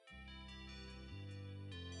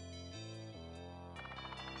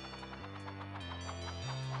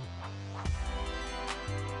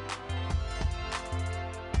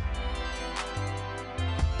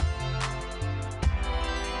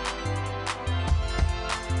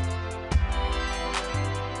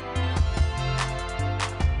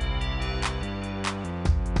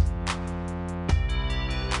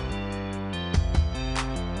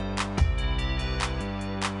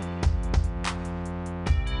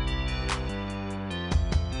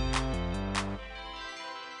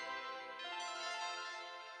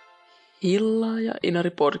Hilla ja Inari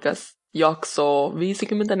podcast jakso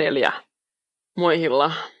 54. Moi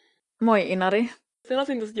Hilla. Moi Inari.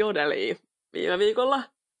 Selasin tuosta Jodelia viime viikolla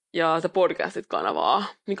ja se podcastit-kanavaa,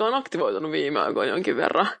 mikä on aktivoitunut viime aikoina jonkin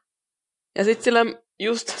verran. Ja sitten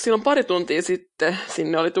just silloin pari tuntia sitten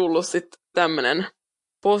sinne oli tullut sitten tämmönen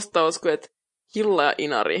postaus, että Hilla ja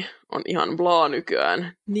Inari on ihan blaa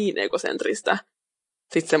nykyään, niin ekosentristä.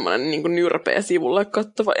 Sitten semmoinen niin kuin nyrpeä sivulle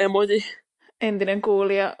kattava emoji. Entinen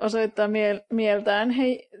kuulija osoittaa mieltään.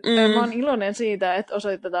 Hei, mä oon iloinen siitä, että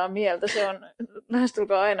osoitetaan mieltä. Se on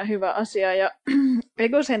lähestulkoon aina hyvä asia. Ja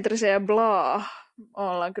egosentrisiä ja blaa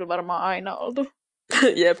ollaan kyllä varmaan aina oltu.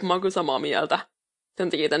 Jep, mä oon kyllä samaa mieltä. Sen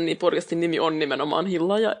takia tämän podcastin nimi on nimenomaan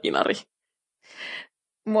Hilla ja Inari.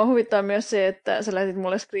 Mua huvittaa myös se, että sä lähetit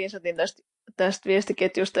mulle screenshotin tästä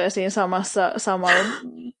viestiketjusta ja siinä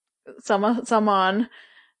samaan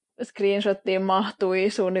screenshottiin mahtui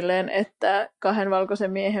suunnilleen, että kahden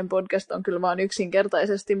valkoisen miehen podcast on kyllä vaan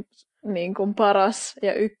yksinkertaisesti niin kuin paras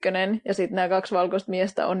ja ykkönen, ja sitten nämä kaksi valkoista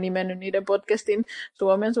miestä on nimennyt niiden podcastin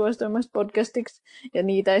Suomen suosituimmasta podcastiksi, ja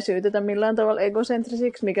niitä ei syytetä millään tavalla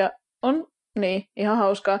egocentrisiksi, mikä on niin, ihan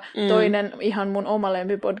hauskaa. Toinen ihan mun oma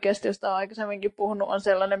lempipodcast, josta olen aikaisemminkin puhunut, on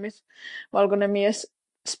sellainen, missä valkoinen mies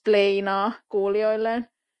spleinaa kuulijoilleen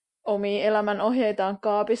omia elämän ohjeitaan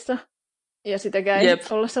kaapissa, ja sitäkään ei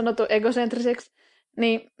olla sanottu egocentriseksi.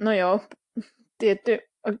 Niin, no joo, tietty,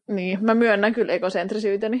 niin, mä myönnän kyllä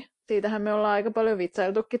egocentrisyyteni. Siitähän me ollaan aika paljon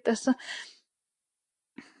vitsailtukin tässä.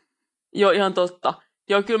 Joo, ihan totta.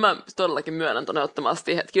 Joo, kyllä mä todellakin myönnän ton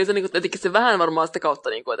ehdottomasti. Että kyllä se, niin kuin, se vähän varmaan sitä kautta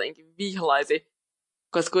niin kuin, jotenkin vihlaisi,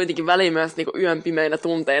 koska kuitenkin väliin myös niin kuin, yön pimeinä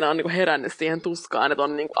tunteina on niin kuin, herännyt siihen tuskaan, että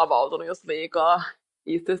on niin kuin, avautunut jos liikaa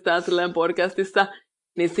itsestään silleen podcastissa.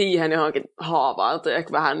 Niin siihen johonkin haavaan toi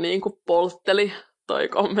ehkä vähän niin kuin poltteli toi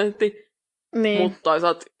kommentti. Niin. Mutta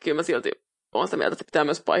toisaalta kyllä mä silti olen sitä mieltä, että se pitää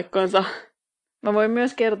myös paikkaansa. Mä voin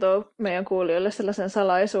myös kertoa meidän kuulijoille sellaisen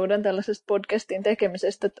salaisuuden tällaisesta podcastin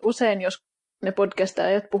tekemisestä, että usein jos ne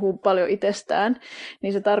podcastajat puhuu paljon itsestään,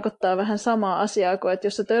 niin se tarkoittaa vähän samaa asiaa kuin, että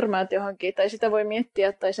jos sä törmäät johonkin, tai sitä voi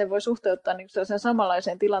miettiä, tai sen voi suhteuttaa niin sellaiseen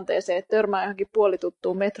samanlaiseen tilanteeseen, että törmää johonkin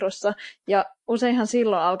puolituttuun metrossa, ja useinhan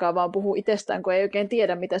silloin alkaa vaan puhua itsestään, kun ei oikein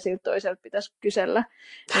tiedä, mitä siltä toiselta pitäisi kysellä.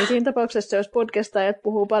 Niin siinä tapauksessa, jos podcastajat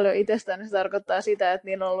puhuu paljon itsestään, niin se tarkoittaa sitä, että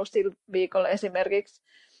niillä on ollut sillä viikolla esimerkiksi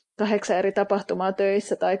 8 eri tapahtumaa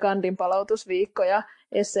töissä, tai kandin palautusviikko, ja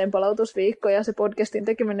esseen palautusviikko, ja se podcastin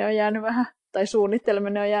tekeminen on jäänyt vähän, tai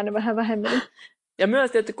suunnitteleminen on jäänyt vähän vähemmän. Ja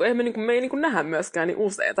myös, että kun me ei nähdä myöskään niin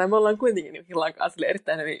usein, tai me ollaan kuitenkin niin Hillan kanssa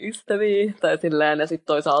erittäin hyviä ystäviä, tai silleen, ja sitten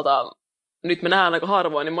toisaalta nyt me nähdään aika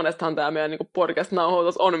harvoin, niin monestahan tämä meidän niin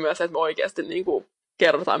podcast-nauhoitus on myös se, että me oikeasti niin kuin,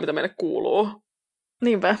 kerrotaan, mitä meille kuuluu.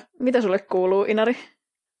 Niinpä. Mitä sulle kuuluu, Inari?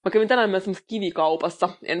 Mä kävin tänään myös kivikaupassa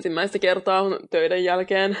ensimmäistä kertaa töiden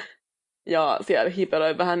jälkeen, ja siellä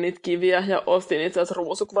hipelöin vähän niitä kiviä, ja ostin itse asiassa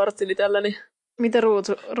ruusukvartsin itselleni. Mitä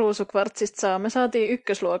ruusukvartsista saa? Me saatiin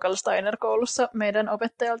ykkösluokalla Steiner-koulussa meidän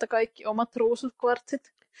opettajalta kaikki omat ruusukvartsit.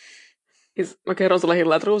 Mä kerron sulle,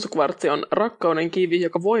 Hilla, että ruusukvartsi on rakkauden kivi,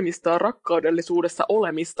 joka voimistaa rakkaudellisuudessa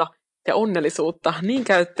olemista ja onnellisuutta niin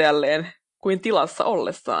käyttäjälleen kuin tilassa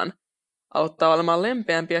ollessaan. Auttaa olemaan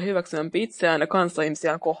lempeämpi ja hyväksymämpi itseään ja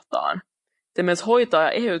kanssaihmisiään kohtaan. Se myös hoitaa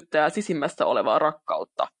ja eheyttää sisimmässä olevaa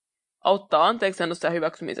rakkautta. Auttaa anteeksiannossa ja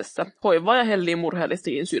hyväksymisessä. Hoivaa ja hellii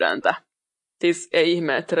murheellisiin sydäntä. Siis ei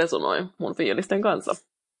ihme, että resonoi mun fiilisten kanssa.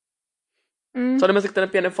 Se oli myös tämmöinen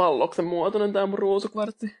pienen falloksen muotoinen tämä mun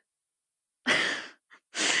ruusukvartsi.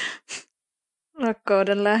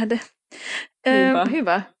 Rakkauden lähde.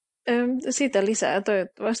 Hyvä. Sitä lisää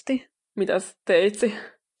toivottavasti. Mitäs teitsi?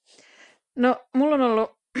 No, mulla on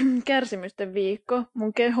ollut kärsimysten viikko.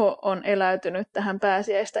 Mun keho on eläytynyt tähän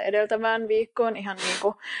pääsiäistä edeltävään viikkoon ihan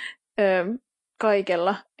niinku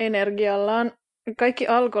kaikella energiallaan. Kaikki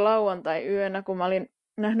alkoi lauantai-yönä, kun mä olin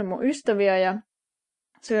nähnyt mun ystäviä ja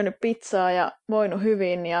syönyt pizzaa ja voinut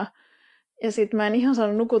hyvin. Ja sit mä en ihan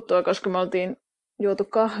saanut nukuttua, koska me oltiin juotu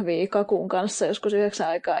kahvia kakun kanssa joskus 9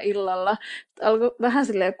 aikaa illalla. Sitten alkoi vähän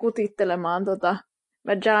silleen kutittelemaan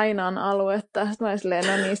vaginan aluetta. Sitten mä olin silleen,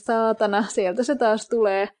 no niin saatana, sieltä se taas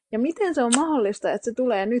tulee. Ja miten se on mahdollista, että se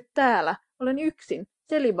tulee nyt täällä? Olen yksin,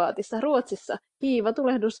 selibaatissa, Ruotsissa. Kiiva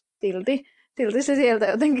tulehdus silti se sieltä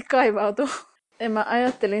jotenkin kaivautui. Mä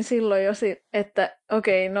ajattelin silloin jo, että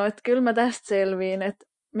okei, no että kyllä mä tästä selviin, että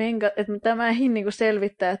tämä ehdin niinku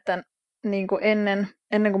selvittää tämän niinku ennen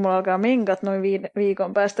kuin mulla alkaa menkat noin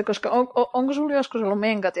viikon päästä, koska onko sulla joskus ollut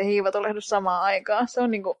menkat ja hiivatolehdus samaan aikaan? Se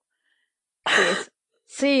on niinku, siis,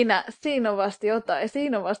 siinä on vasta jotain,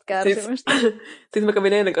 siinä on vasta kärsimystä. Siis mä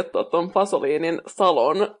kävin eilen katsoa tuon Fasoliinin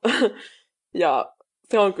salon, ja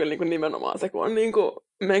se on kyllä niinku nimenomaan se, kun on niinku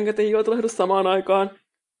menkät ja hiivatulehdusta samaan aikaan.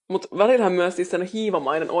 Mutta välillähän myös siis sen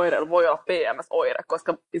hiivamainen oire voi olla PMS-oire,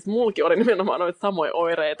 koska siis mullakin oli nimenomaan noita samoja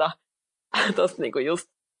oireita tuossa niinku just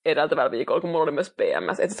edeltävällä viikolla, kun mulla oli myös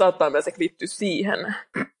PMS. Että se saattaa myös liittyä siihen,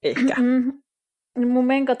 ehkä. Mun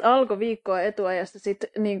menkat alkoi viikkoa etuajasta sitten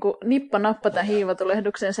niinku nippa-nappa tämän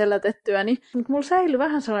hiivatulehduksen selätettyä, niin mulla säilyi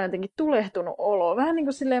vähän sellainen jotenkin tulehtunut olo. Vähän niin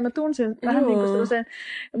kuin silleen mä tunsin vähän niin kuin sellaisen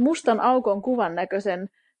mustan aukon kuvan näköisen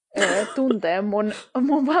tunteen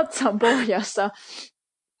mun vatsan pohjassa.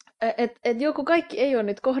 Et joku kaikki ei ole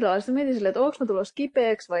nyt kohdalla. Sitten mietin silleen, että onko mä tulossa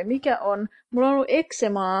kipeäksi vai mikä on. Mulla on ollut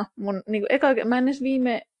eksemaa. Mä en edes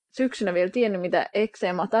viime syksynä vielä tiennyt, mitä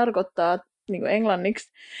eksema tarkoittaa niin kuin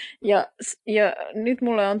englanniksi. Ja nyt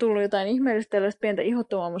mulle on tullut jotain ihmeellistä tällaista pientä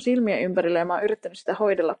ihottumaa mun silmien ympärillä ja mä oon yrittänyt sitä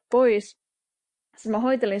hoidella pois. Siis mä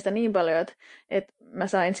hoitelin sitä niin paljon, että mä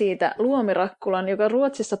sain siitä luomirakkulan, joka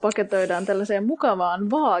Ruotsissa paketoidaan tällaiseen mukavaan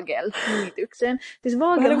vaagel-nimitykseen. Siis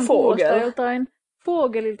vaagelhan kuulostaa joltain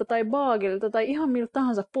Fogelilta tai Baagelilta tai ihan miltä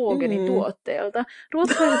tahansa Fogelin tuotteelta.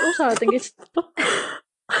 Ruotsalaiset osaa jotenkin...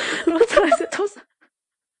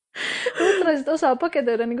 Ruotsalaiset osaa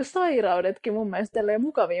paketoida niin kuin sairaudetkin mun mielestä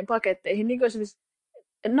mukaviin paketteihin, niin kuin esimerkiksi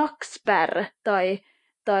Nackspärr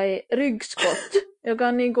tai Ryggskott, joka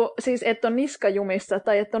on niin kuin, siis että on niskajumissa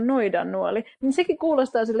tai että on noidannuoli, niin sekin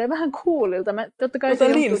kuulostaa silleen vähän coolilta. Totta kai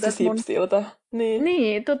se linssisipsiltä.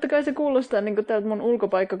 Niin, totta kai se kuulostaa niin kuin tältä mun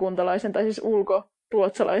ulkopaikkakuntalaisen tai siis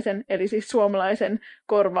ulkoruotsalaisen, eli siis suomalaisen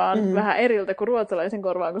korvaan vähän eriltä kuin ruotsalaisen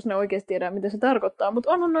korvaan, koska ne oikeasti tiedää, mitä se tarkoittaa.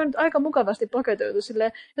 Mutta onhan noin aika mukavasti paketoitu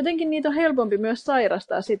silleen, jotenkin niitä on helpompi myös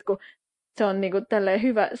sairastaa sit, kun se on niin kuin tälleen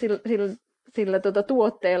hyvä sillä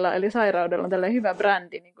tuotteella, eli sairaudella on tällainen hyvä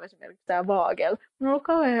brändi, niin kuin esimerkiksi tämä Vaagel. On ollut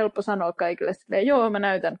kauhean helppo sanoa kaikille silleen, joo, mä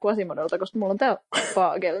näytän Quasimodolta, koska mulla on tämä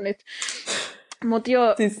Vaagel nyt. Mutta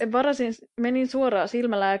joo, siis... menin suoraan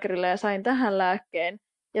silmälääkärille ja sain tähän lääkkeen.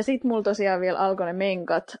 Ja sit mulla tosiaan vielä alkoi ne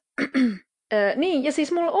menkat. Niin, ja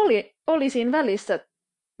siis mulla oli siinä välissä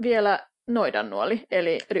vielä noidannuoli,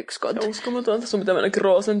 eli Ryggskott. Uskomatonta, sun pitää mennä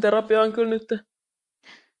Groosen terapiaan kyllä nyt.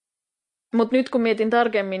 Mutta nyt kun mietin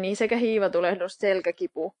tarkemmin, niin sekä hiivatulehdus,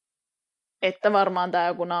 selkäkipu, että varmaan tämä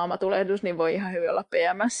joku naamatulehdus, niin voi ihan hyvin olla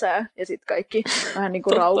PMS. Ja sitten kaikki vähän niin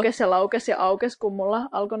kuin raukes ja laukes ja aukes, kun mulla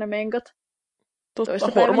alkoi ne menkat.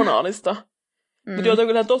 Totta, hormonaalista. Mutta joo,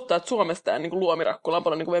 kyllä totta, että Suomessa tämä niin luomirakkula on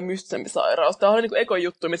paljon niin vielä mystisempi sairaus. Tämä oli niin eko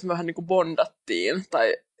juttu, missä me vähän niin bondattiin.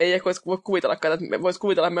 Tai ei ehkä voi kuvitellakaan, että me voisi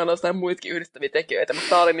kuvitella, että meillä on jotain muitakin yhdistäviä tekijöitä, mutta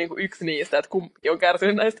tämä oli niin yksi niistä, että kumpikin on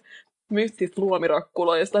kärsinyt näistä mystisistä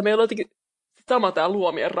luomirakkuloista. Meillä on jotenkin sama tämä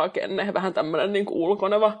luomien rakenne, vähän tämmöinen niin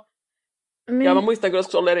ulkoneva. Niin. Ja mä muistan kyllä,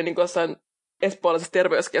 kun olin niin jossain espoolaisessa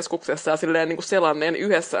terveyskeskuksessa ja silleen niin selanneen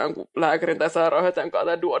yhdessä jonkun lääkärin tai sairaanhoitajan kanssa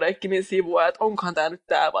tai duodeckimin sivua, että onkohan tämä nyt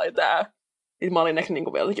tämä vai tämä. Niin mä olin ehkä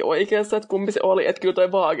niin vielä oikeassa, että kumpi se oli. Että kyllä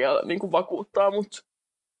toi Vaagel niin vakuuttaa, mutta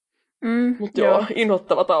joo,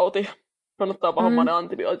 inhottava tauti. Kannattaa hommaa ne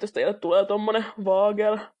antibiootit, jos teille tulee tommonen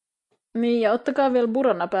Vaagel. Niin, ja ottakaa vielä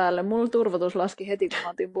burana päälle. Mulla turvotus laski heti, kun mä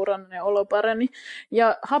otin buranan ja olo parani.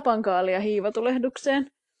 Ja hapankaalia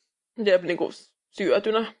hiivatulehdukseen. Jep, niin kuin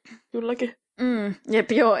syötynä, kylläkin.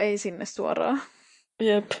 Jep, joo, ei sinne suoraan.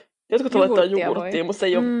 Jep. Jotkut laittaa jogurttia, mutta se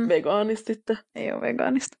ei ole vegaanista sitten. Ei ole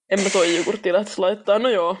vegaanista. En mä toi jogurttia lähtisi laittaa, no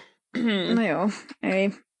joo. No joo, ei.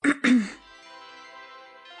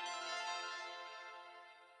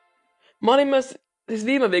 Mä olin myös siis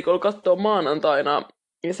viime viikolla katsoa maanantaina,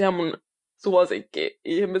 ja sehän mun suosikki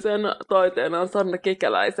ihmisen taiteena on Sanna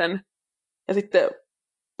Kekäläisen. Ja sitten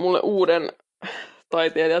mulle uuden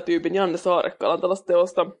taiteilijatyypin Janne Saarekkalan tällaista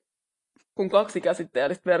teosta, kun 2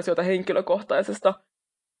 käsitteellistä versiota henkilökohtaisesta,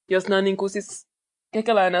 jos nämä niin kuin siis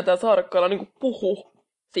Kekäläinen ja tämä Saarekkala niin kuin puhu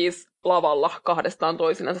siis lavalla kahdestaan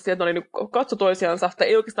toisinaan. Sieltä oli niin katso toisiansa, tai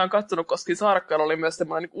ei oikeastaan katsonut, koska Saarekkala oli myös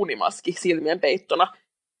semmoinen niin unimaski silmien peittona,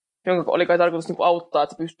 jonka oli kai tarkoitus niin kuin auttaa,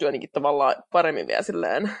 että se pystyy ainakin tavallaan paremmin vielä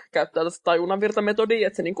silleen käyttää tästä tajunnanvirtametodia,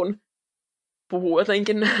 että se niin kuin puhuu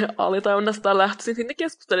jotenkin alitajunnastaan lähtöisin. Sitten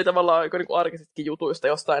keskusteli tavallaan aika niin kuin arkisista jutuista,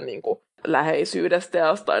 jostain niin kuin läheisyydestä ja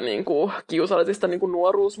jostain niin kuin kiusallisista niin kuin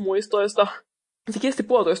nuoruusmuistoista. Se kesti 1,5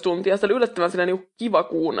 tuntia ja se oli yllättävän silleen niin kiva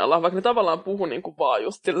kuunnella, vaikka ne tavallaan puhui niin kuin vaan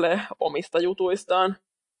just omista jutuistaan.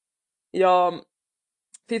 Ja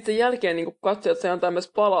sitten sen jälkeen niin katsojat se antaa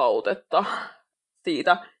myös palautetta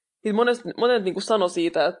siitä. Monet niin sanoi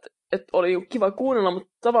siitä, että oli kiva kuunnella, mutta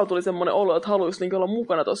tavallaan tuli semmoinen olo, että haluaisi niin olla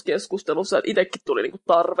mukana tuossa keskustelussa. Että itsekin tuli niin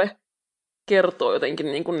tarve kertoa jotenkin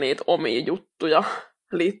niin niitä omia juttuja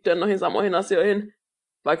liittyen noihin samoihin asioihin,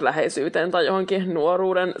 vaikka läheisyyteen tai johonkin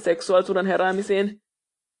nuoruuden, seksuaalisuuden heräämisiin.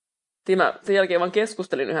 Mä sen jälkeen vaan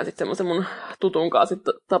keskustelin yhden sitten semmoisen mun tutun kanssa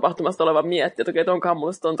tapahtumasta olevan miettiä, että onkohan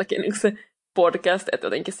mulla ton takia niin se podcast, että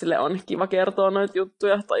jotenkin sille on kiva kertoa noita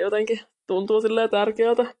juttuja tai jotenkin tuntuu silleen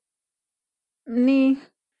tärkeältä. Niin.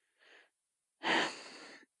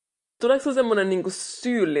 Tuleeko sinulla semmoinen niinku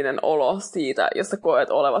syyllinen olo siitä, jos sä koet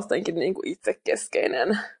olevasta niinku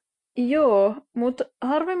itsekeskeinen? Joo, mutta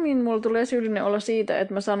harvemmin mulla tulee syyllinen olla siitä,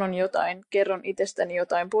 että mä sanon jotain, kerron itsestäni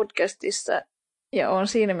jotain podcastissa ja on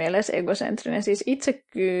siinä mielessä egocentrinen. Siis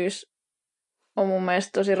itsekkyys on mun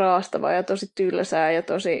mielestä tosi raastavaa ja tosi tylsää ja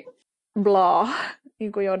tosi blah,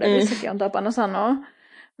 niin kuin Jodelissakin on tapana sanoa.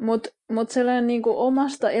 Mutta sellainen niin kuin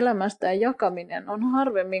omasta elämästään jakaminen on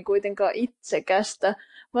harvemmin kuitenkaan itsekästä,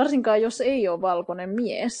 varsinkaan jos ei ole valkoinen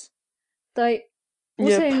mies. Tai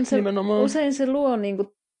usein se luo niin kuin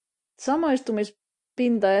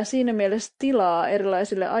samaistumispintaa ja siinä mielessä tilaa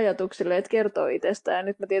erilaisille ajatuksille, että kertoo itsestään. Ja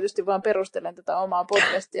nyt mä tietysti vaan perustelen tätä omaa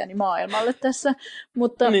podcastiani maailmalle tässä.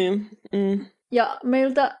 Mutta, ja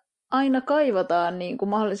meiltä aina kaivataan niin kuin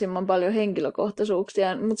mahdollisimman paljon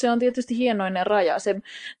henkilökohtaisuuksia, mutta se on tietysti hienoinen raja.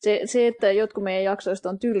 Se, että jotkut meidän jaksoista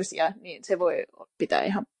on tylsiä, niin se voi pitää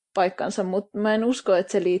ihan paikkansa, mutta mä en usko,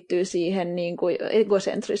 että se liittyy siihen niin kuin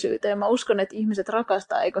egocentrisyyteen. Mä uskon, että ihmiset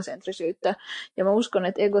rakastaa egocentrisyyttä, ja mä uskon,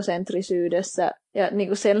 että egocentrisyydessä ja niin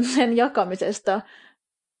kuin sen jakamisesta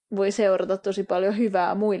voi seurata tosi paljon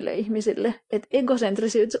hyvää muille ihmisille. Että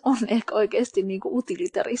egocentrisyys on ehkä oikeasti niin kuin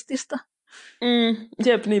utilitaristista.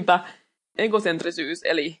 Jep, niinpä. Egocentrisyys,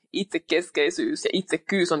 eli itsekeskeisyys ja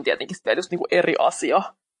itsekkyys on tietenkin just niinku eri asia.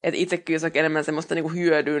 Että itsekkyys on enemmän semmoista niinku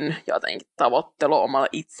hyödyn ja jotenkin tavoittelua omalla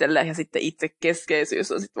itselle, ja sitten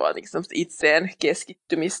itsekeskeisyys on sitten vaan semmoista itseen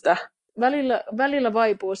keskittymistä. Välillä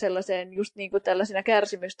vaipuu sellaiseen, just niin kuin tällaisina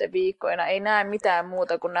kärsimysten viikkoina, ei näe mitään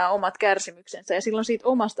muuta kuin nämä omat kärsimyksensä, ja silloin siitä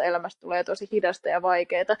omasta elämästä tulee tosi hidasta ja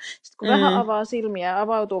vaikeaa. Sitten kun vähän avaa silmiä ja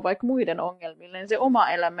avautuu vaikka muiden ongelmille, niin se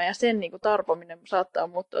oma elämä ja sen niin kuin tarpominen saattaa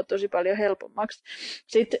muuttua tosi paljon helpommaksi.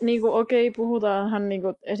 Sitten niin kuin, puhutaanhan niin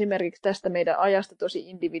kuin esimerkiksi tästä meidän ajasta tosi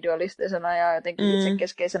individualistisena ja jotenkin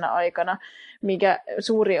itsekeskeisenä aikana, mikä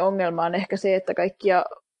suuri ongelma on ehkä se, että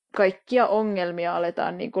kaikkia ongelmia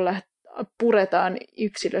aletaan niin kuin puretaan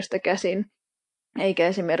yksilöstä käsin, eikä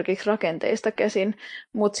esimerkiksi rakenteista käsin.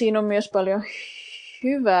 Mutta siinä on myös paljon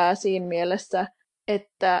hyvää siinä mielessä,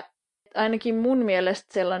 että ainakin mun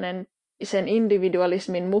mielestä sellainen sen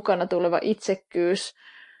individualismin mukana tuleva itsekkyys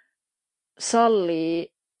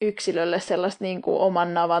sallii yksilölle sellaista niin kuin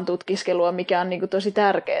oman navan tutkiskelua, mikä on niin kuin tosi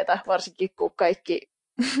tärkeää, varsinkin kun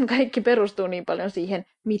kaikki perustuu niin paljon siihen,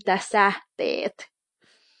 mitä sä teet.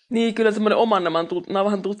 Niin, kyllä semmoinen oman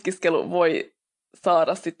navan tutkiskelu voi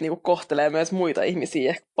saada sitten niinku kohtelee myös muita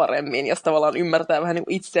ihmisiä paremmin, jos tavallaan ymmärtää vähän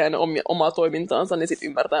niinku itseään omaa toimintaansa, niin sitten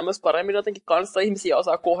ymmärtää myös paremmin jotenkin kanssaihmisiä,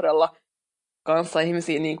 osaa kohdella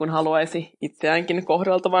kanssaihmisiä niin kuin haluaisi itseäänkin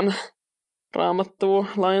kohdeltavan, Raamattua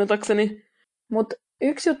lainatakseni. Mutta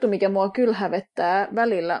yksi juttu, mikä mua kyllä hävettää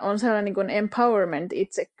välillä, on sellainen niin kuin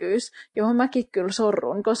empowerment-itsekkyys, johon mäkin kyllä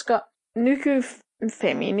sorrun, koska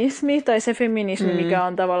nykyfeminismi tai se feminismi, mikä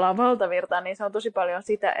on tavallaan valtavirta, niin se on tosi paljon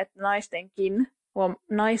sitä, että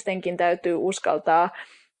naistenkin täytyy uskaltaa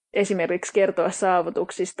esimerkiksi kertoa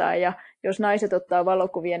saavutuksistaan, ja jos naiset ottaa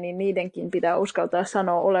valokuvia, niin niidenkin pitää uskaltaa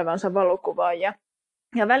sanoa olevansa valokuvaaja.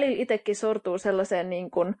 Ja välillä itsekin sortuu sellaiseen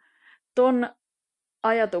niin kuin ton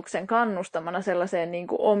ajatuksen kannustamana sellaiseen niin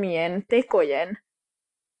kuin omien tekojen.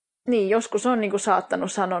 Niin, joskus on niin kuin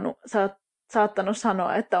saattanut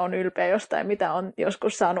sanoa, että on ylpeä jostain, mitä on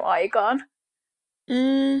joskus saanut aikaan.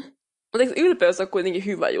 Mutta eikö ylpeys ole kuitenkin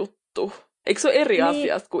hyvä juttu? Eikö se ole eri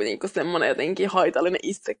asiasta kuitenkin semmoinen jotenkin haitallinen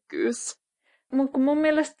itsekkyys? Mun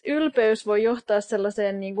mielestä ylpeys voi johtaa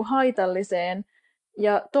sellaiseen niin kuin haitalliseen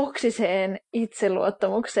ja toksiseen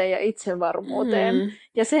itseluottamukseen ja itsevarmuuteen.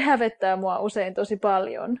 Ja se hävettää mua usein tosi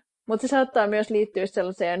paljon. Mutta se saattaa myös liittyä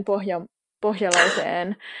sellaiseen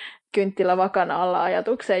pohjalaiseen kynttilävakana alla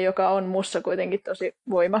ajatukseen, joka on mussa kuitenkin tosi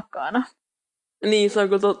voimakkaana. Niin, se on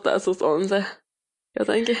kyllä totta, että sus on se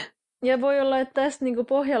jotenkin. Ja voi olla, että tästä niin kuin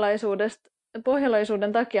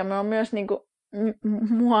pohjalaisuuden takia me on myös niin kuin,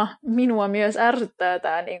 minua myös ärsyttää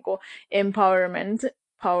tämä niin kuin empowerment,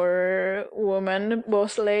 power woman,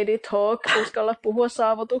 boss lady talk, uskalla puhua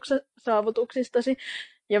saavutuksistasi.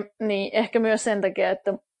 Ja niin, ehkä myös sen takia,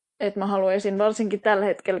 että mä haluaisin varsinkin tällä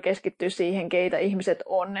hetkellä keskittyä siihen, keitä ihmiset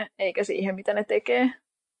on, eikä siihen, mitä ne tekee.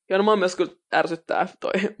 Joo, no mä myös kyllä ärsyttää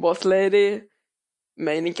toi boss lady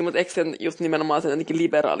meininki, mutta eikö sen just nimenomaan sen jotenkin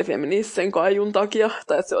liberaalifeministisen kaijun takia,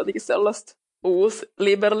 tai että se on jotenkin sellaista uusi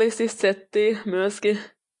liberalistista settiä myöskin.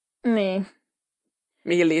 Niin.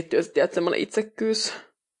 Mihin liittyy sitten semmoinen itsekkyys?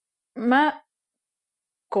 Mä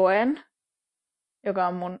koen, joka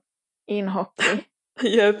on mun inhokki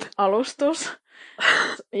Jep. alustus,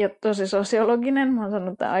 ja tosi sosiologinen, mä oon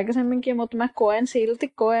sanonut tämän aikaisemminkin, mutta mä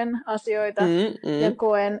silti koen asioita ja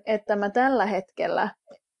koen, että mä tällä hetkellä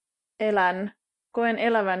koen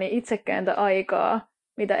eläväni itsekkäintä aikaa,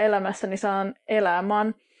 mitä elämässäni saan elää. Mä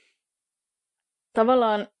oon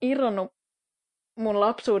tavallaan irronnut mun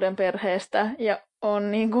lapsuuden perheestä ja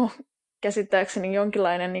on niinku, käsittääkseni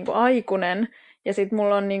jonkinlainen niinku aikuinen. Ja sit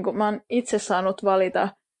mulla on niinku, mä oon itse saanut valita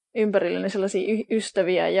ympärilleni sellaisia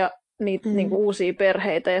ystäviä ja niitä niinku uusia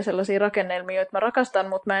perheitä ja sellaisia rakennelmia, joita mä rakastan,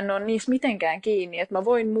 mutta mä en ole niissä mitenkään kiinni, että mä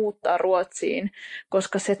voin muuttaa Ruotsiin,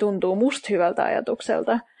 koska se tuntuu musta hyvältä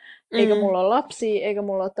ajatukselta. Eikä mulla ole lapsia, eikä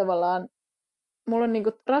mulla ole tavallaan, mulla on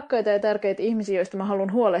niinku rakkaita ja tärkeitä ihmisiä, joista mä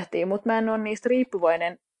haluan huolehtia, mutta mä en ole niistä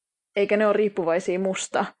riippuvainen, eikä ne ole riippuvaisia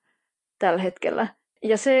musta tällä hetkellä.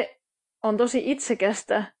 Ja se on tosi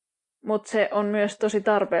itsekästä, mutta se on myös tosi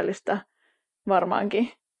tarpeellista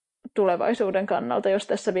varmaankin tulevaisuuden kannalta, jos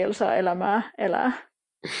tässä vielä saa elämää elää.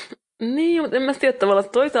 Niin, mutta en mä tiedä tavallaan,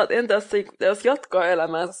 että toisaalta entäs jos jatkaa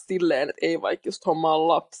elämäänsä silleen, että ei vaikka just hommaa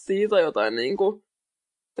lapsia tai jotain niinku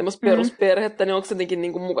semmoista perusperhettä, niin onko se jotenkin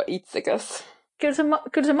niinku muka itsekäs?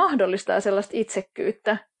 Kyllä se mahdollistaa sellaista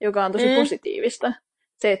itsekkyyttä, joka on tosi positiivista.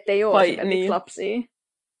 Se, ettei ole esimerkiksi lapsia.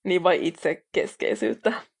 Niin, vai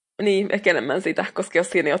itsekeskeisyyttä. Niin, ehkä enemmän sitä, koska jos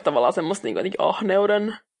siinä ei ole tavallaan semmoista niin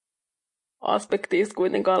ahneuden aspektiista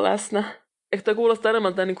kuitenkaan läsnä. Ehkä toi kuulostaa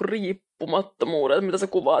enemmän tämän niin riippumattomuuden, mitä sä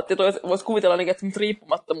kuvaat. Ja voisi kuvitella, että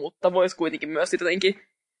riippumattomuutta voisi kuitenkin myös jotenkin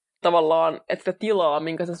tavallaan, että sitä tilaa,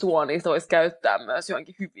 minkä se suo, niin sitä voisi käyttää myös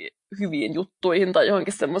johonkin hyviin juttuihin tai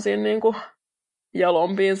johonkin semmoisiin niin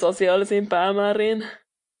jalompiin sosiaalisiin päämääriin.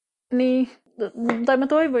 Niin, tai mä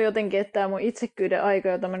toivon jotenkin, että tämä mun itsekkyyden aika,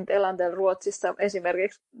 jota mä nyt elän täällä Ruotsissa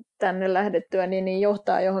esimerkiksi tänne lähdettyä, niin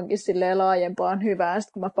johtaa johonkin silleen laajempaan hyvään,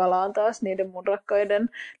 sit kun mä palaan taas niiden mun rakkaiden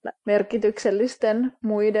merkityksellisten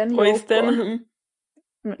muiden joukkoon.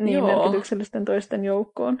 Niin, merkityksellisten toisten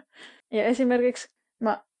joukkoon. Ja esimerkiksi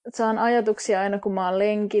mä saan ajatuksia aina, kun mä oon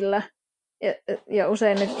lenkillä, ja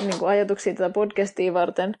usein ne niin ajatuksia tätä podcastia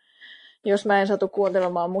varten, jos mä en satu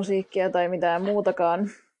kuuntelemaan musiikkia tai mitään muutakaan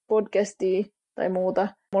podcastia tai muuta.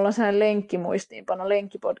 Mulla on sellainen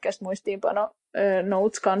lenkkipodcast-muistiinpano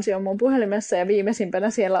Notes-kansi on mun puhelimessa ja viimeisimpänä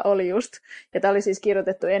siellä oli just, ja tämä oli siis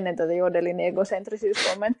kirjoitettu ennen tätä Jodelin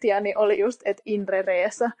egocentrisyyskommenttia, niin oli just, että Inre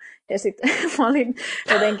Reesa. Ja sitten mä olin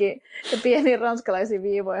jotenkin pieni ranskalaisia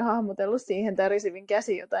viivoja hahmotellut siihen tärisivin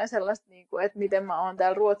käsi jotain sellaista, niin kuin, että miten mä oon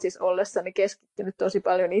täällä Ruotsissa ollessani keskittynyt tosi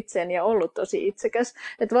paljon itseen ja ollut tosi itsekäs.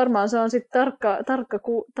 Että varmaan se on sitten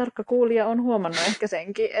tarkka kuulija on huomannut ehkä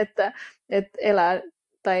senkin, että elää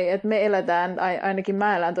tai että me eletään, ainakin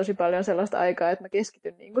mä elän tosi paljon sellaista aikaa, että mä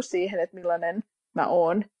keskityn niinku siihen, että millainen mä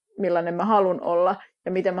oon, millainen mä haluan olla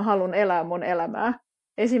ja miten mä haluan elää mun elämää.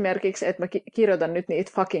 Esimerkiksi, että mä kirjoitan nyt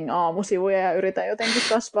niitä fucking aamusivuja ja yritän jotenkin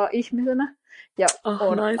kasvaa ihmisenä. Ja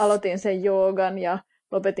nice. Aloitin sen joogan ja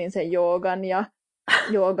lopetin sen joogan ja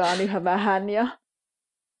joogaan yhä vähän ja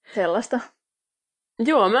sellaista.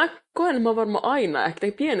 Joo, mä koen, että mä oon varmaan aina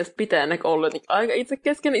ehkä pienestä pitäen ollut aika itse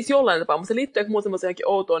kesken jollain tapaa, mutta se liittyy ehkä muuta semmoiseen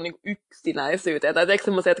outoon niin yksinäisyyteen. Tai teekö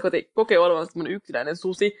semmoisia, että kokee olevansa semmoinen yksinäinen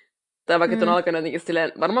susi, tai vaikka on alkanut jotenkin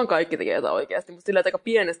silleen, varmaan kaikki tekee jotain oikeasti, mutta silleen, että aika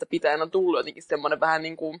pienestä pitäen on tullut jotenkin semmoinen vähän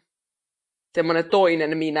niin kuin semmoinen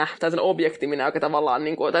toinen minä, tai sen objekti minä, joka tavallaan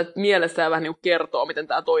niin kuin, tai mielessään vähän niin kuin kertoo, miten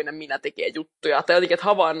tämä toinen minä tekee juttuja, tai jotenkin, että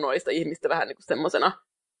havainnoista ihmistä vähän niin kuin semmoisena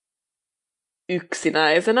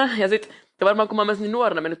yksinäisenä. Ja sitten varmaan kun mä oon niin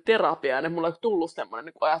nuorena mennyt terapiaan, että mulla on tullut semmoinen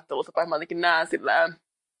niin ajattelutapa, että mä jotenkin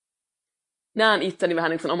näen itseni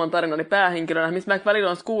vähän niin sen oman tarinani päähenkilönä, missä mä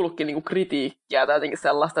välillä on kuullutkin niin kuin kritiikkiä tai jotenkin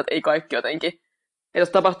sellaista, että ei kaikki jotenkin, että jos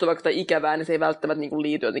tapahtuu vaikka jotain ikävää, niin se ei välttämättä niin kuin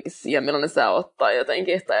liity jotenkin siihen, millainen sä oot tai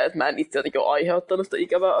jotenkin, tai että mä en itse jotenkin ole aiheuttanut sitä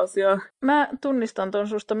ikävää asiaa. Mä tunnistan ton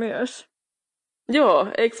susta myös. Joo,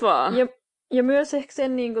 eiks vaan? Ja myös ehkä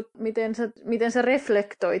sen, niin kuin, miten sä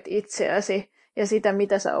reflektoit itseäsi ja sitä,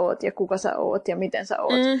 mitä sä oot ja kuka sä oot ja miten sä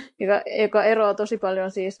oot. Joka eroaa tosi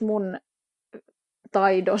paljon siis mun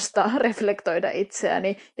taidosta reflektoida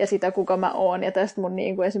itseäni ja sitä, kuka mä oon. Ja tästä mun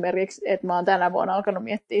niin kuin esimerkiksi, että mä oon tänä vuonna alkanut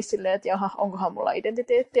miettiä silleen, että jaha, onkohan mulla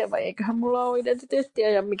identiteettiä vai eiköhän mulla ole identiteettiä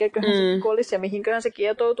ja mikäköhän se olisi ja mihinköhän se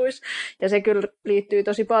kietoutuisi. Ja se kyllä liittyy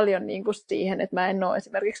tosi paljon niin kuin siihen, että mä en ole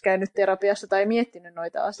esimerkiksi käynyt terapiassa tai miettinyt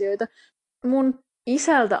noita asioita. Mun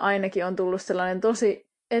isältä ainakin on tullut sellainen tosi,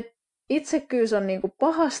 että itsekkyys on niin kuin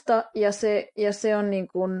pahasta ja se on niin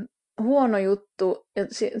kuin huono juttu ja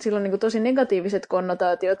sillä on niin kuin tosi negatiiviset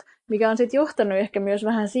konnotaatiot, mikä on sitten johtanut ehkä myös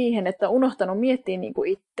vähän siihen, että on unohtanut miettiä niin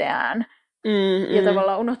kuin itseään ja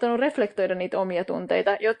tavallaan unohtanut reflektoida niitä omia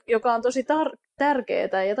tunteita, joka on tosi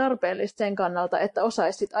tärkeää ja tarpeellista sen kannalta, että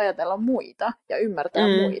osaisi sit ajatella muita ja ymmärtää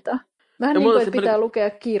muita. Vähän Ja niin kuin, mulla että sitten pitää lukea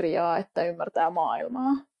kirjaa, että ymmärtää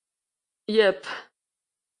maailmaa. jep.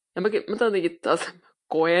 Ja mä jotenkin taas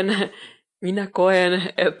minä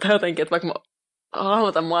koen, että jotenkin, että vaikka mä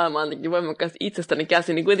hahmotan maailmaa jotenkin voimakkaasti itsestäni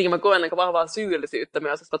käsin, niin kuitenkin mä koen aika vahvaa syyllisyyttä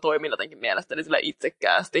myös, että mä toimin jotenkin mielestäni sillä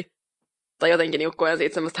itsekkäästi. Tai jotenkin niin koen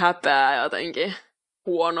siitä semmoista häpeää ja jotenkin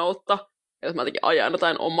huonoutta, jos mä jotenkin ajan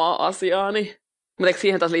jotain omaa asiaani. Mutta eikö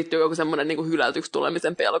siihen taas liittyy joku semmoinen niin hylätyksi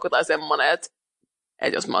tulemisen pelko tai semmoinen, että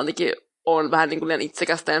jos mä jotenkin on vähän niin kuin liian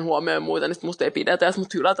itsekästä ja huomioon muita, niin sit musta ei pidetä ja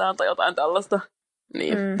mut hylätään tai jotain tällaista.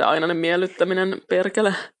 Niin, tämä ainainen miellyttäminen,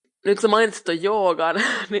 perkele. Nyt kun sä mainitsit ton joogan,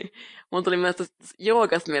 niin mun tuli myös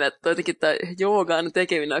joogasta mieleen, että jotenkin tämä joogan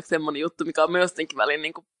tekeminen on semmoinen juttu, mikä on myös jotenkin väliin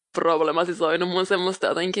niin problematisoinut mun semmoista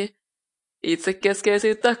jotenkin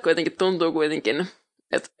itsekeskeisyyttä, kun jotenkin tuntuu kuitenkin,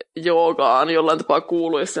 että joogaan jollain tapaa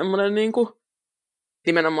kuuluisi semmoinen niin kuin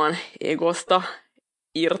nimenomaan egosta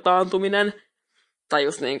irtaantuminen. Tai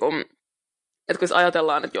just niin kuin, että kun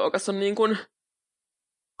ajatellaan, että joogassa on niin kuin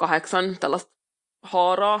 8 tällaista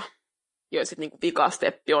haaraa, joissa sitten niin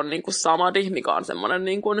vikasteppi on niin kuin samadhi, mikä on semmoinen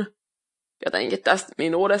niin kuin jotenkin tästä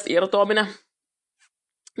minuudesta irtoaminen,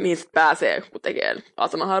 mihin pääsee, kun tekee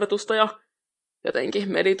asanaharjoitusta ja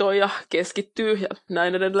jotenkin meditoi ja keskittyy ja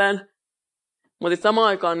näin edelleen. Mutta samaan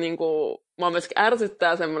aikaan niin kuin, mua myös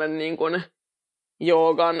ärsyttää semmoinen niin kuin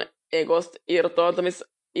joogan egosta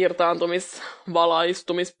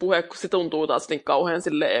irtaantumisvalaistumispuhe, kun se tuntuu taas niin kauhean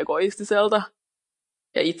sille egoistiselta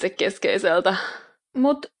ja itsekeskeiseltä.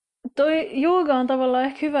 Mutta toi jooga on tavallaan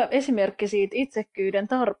ehkä hyvä esimerkki siitä itsekkyyden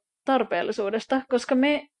tarpeellisuudesta, koska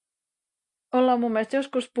me ollaan mun mielestä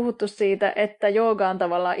joskus puhuttu siitä, että jooga on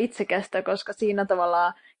tavallaan itsekästä, koska siinä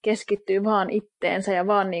tavallaan keskittyy vaan itteensä ja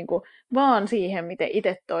vaan siihen, miten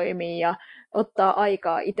itse toimii ja ottaa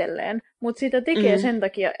aikaa itselleen. Mutta sitä tekee sen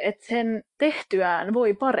takia, että sen tehtyään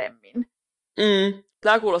voi paremmin.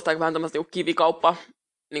 Tämä kuulostaa vähän tämmöistä kivikauppa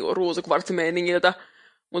niin ruusukvartsimeiningiltä,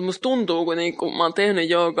 mutta musta tuntuu, kun mä oon tehnyt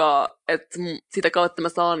joogaa, että sitä kautta mä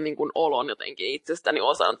saan niin kuin olon jotenkin itsestäni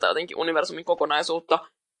osana tai jotenkin universumin kokonaisuutta,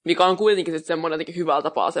 mikä on kuitenkin sitten semmoinen jotenkin hyvällä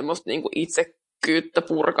tapaa semmoista niin kuin itsekyyttä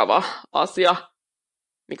purkava asia,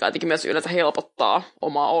 mikä jotenkin myös yleensä helpottaa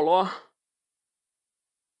omaa oloa.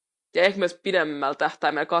 Ja ehkä myös pidemmällä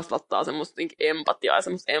tähtäimellä kasvattaa semmoista empatiaa ja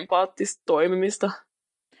semmoista empaattista toimimista.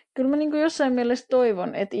 Kyllä mä niin kuin jossain mielessä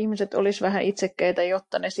toivon, että ihmiset olisi vähän itsekkäitä,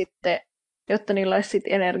 jotta niillä olisi sit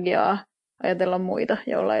energiaa ajatella muita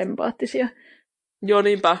ja olla empaattisia. Joo,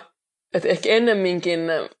 niinpä. Että ehkä ennemminkin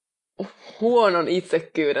huonon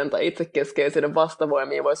itsekkyyden tai itsekeskeisyyden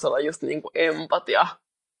vastavoimia voisi olla just niin kuin empatia.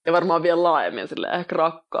 Ja varmaan vielä laajemmin silleen ehkä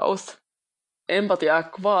rakkaus. Empatia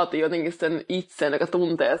vaatii jotenkin sen itsen, joka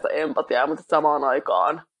tuntee sitä empatiaa, mutta samaan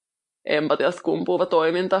aikaan empatiasta kumpuava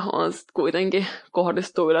toiminta on sitten kuitenkin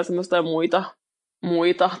kohdistuu yleensä myös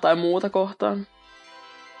muita tai muuta kohtaan.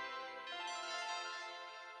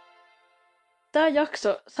 Tämä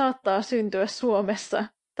jakso saattaa syntyä Suomessa,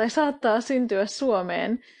 tai saattaa syntyä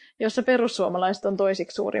Suomeen, jossa perussuomalaiset on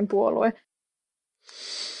toisiksi suurin puolue.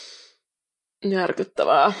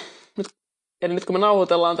 Järkyttävää. Nyt kun me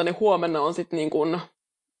nauhoitellaan tänne, niin huomenna on sitten niin kuin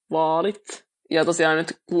vaalit. Ja tosiaan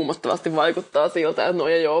nyt kuumottavasti vaikuttaa siltä, että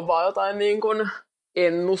noi ei ole vaan jotain niin kuin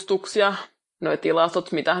ennustuksia. Noi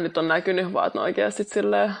tilastot, mitä nyt on näkynyt, vaan että ne oikeasti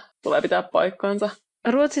silleen tulee pitää paikkaansa.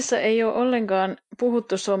 Ruotsissa ei ole ollenkaan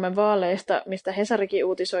puhuttu Suomen vaaleista, mistä Hesarikin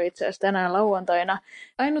uutisoi itse asiassa tänään lauantaina.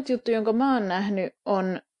 Ainut juttu, jonka mä oon nähnyt,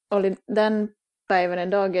 oli tämän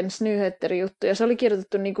päiväinen Dagens Nyheter-juttu, ja se oli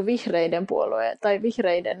kirjoitettu niin kuin vihreiden puolueen tai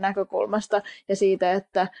vihreiden näkökulmasta ja siitä,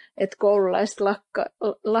 että koululaiset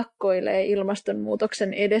lakkoilee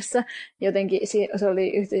ilmastonmuutoksen edessä. Jotenkin se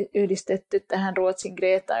oli yhdistetty tähän Ruotsin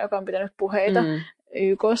Gretaan, joka on pitänyt puheita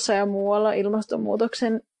YK:ssa ja muualla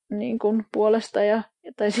ilmastonmuutoksen niin kuin puolesta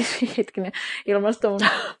tai siis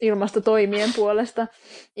ilmastotoimien puolesta.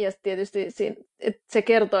 Ja tietysti se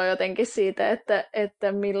kertoo jotenkin siitä,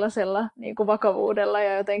 että millaisella niin kuin vakavuudella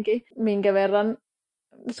ja jotenkin minkä verran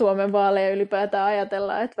Suomen vaaleja ylipäätään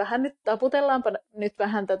ajatellaan, että vähän nyt taputellaanpa nyt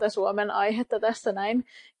vähän tätä Suomen aihetta tässä näin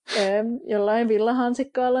jollain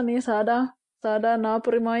villahansikkaalla, niin saadaan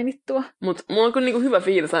naapuri mainittua. Mutta mulla on kyllä niinku hyvä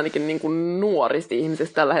fiilis ainakin niinku nuorista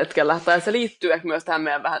ihmisistä tällä hetkellä. Tai se liittyy ehkä myös tähän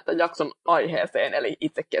meidän vähän jakson aiheeseen, eli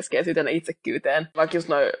itsekeskeisyyteen ja itsekkyyteen. Vaikka just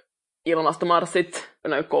noi ilmastomarssit,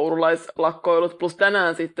 noi koululaislakkoilut, plus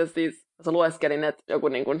tänään sitten siis lueskelin, että joku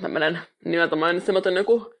niinku tämmönen nimeltä mainitsematon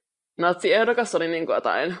joku natsiehdokas oli niinku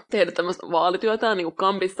jotain tehdä tämmöistä vaalityötään niinku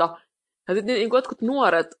kampissa. Ja sitten niin jotkut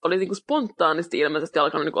nuoret oli niin spontaanisti ilmeisesti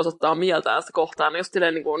alkanut niin osoittaa mieltään sitä kohtaan. Just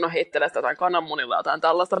silleen niin kuin, heittelee sitä jotain kananmunilla jotain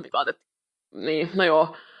tällaista, mikä on, että niin, no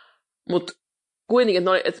joo. Mutta kuitenkin,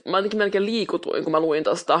 että mä jotenkin melkein liikutuin, kun mä luin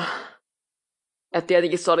tosta että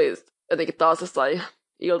tietenkin se oli jotenkin taas jossain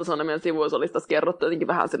Ilta-Sanomien sivuissa olisi taas kerrottu jotenkin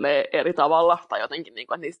vähän eri tavalla, tai jotenkin, niin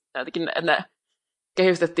kuin, että jotenkin ne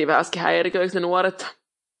kehystettiin vähän äsken häiriköiksi ne nuoret.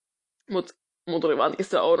 Mutta mun tuli vaan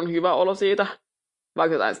se oudon hyvä olo siitä,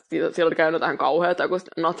 vaikka siellä oli käynyt tähän kauheata, kun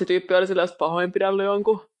natsityyppi oli sillä pahoinpidellyt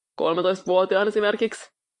jonkun 13-vuotiaan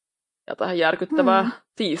esimerkiksi. Ja tähän järkyttävää,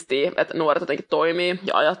 siistiä, että nuoret jotenkin toimii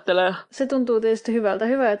ja ajattelee. Se tuntuu tietysti hyvältä.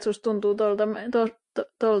 Hyvä, että susta tuntuu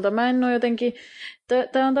tolta. Mä en ole jotenkin...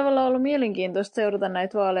 Tämä on tavallaan ollut mielenkiintoista seurata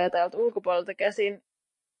näitä vaaleja täältä ulkopuolelta käsin.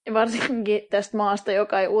 Varsinkin tästä maasta,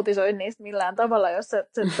 joka ei uutisoi niistä millään tavalla, jos se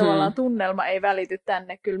tavallaan tunnelma ei välity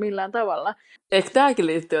tänne kyllä millään tavalla. Eikö tämäkin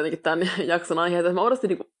liittyy jotenkin tämän jakson aiheeseen? Mä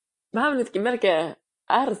odostin vähän nytkin melkein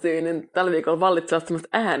ärsyin tällä viikolla vallitsevasta semmoista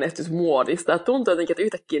äänestysmuodista. Tuntuu jotenkin, että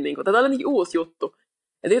yhtäkkiä, tämä oli jotenkin uusi juttu.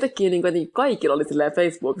 Että yhtäkkiä jotenkin kaikilla oli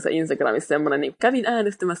Facebookissa ja Instagramissa semmoinen, kävin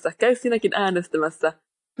äänestämässä, käy sinäkin äänestämässä.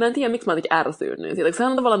 Mä en tiedä, miksi mä jotenkin ärsyin siitä, koska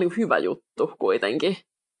sehän on tavallaan hyvä juttu kuitenkin.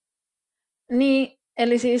 Niin,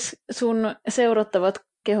 eli siis sun seurattavat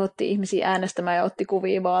kehotti ihmisiä äänestämään ja otti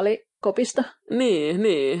kuvia vaalikopista.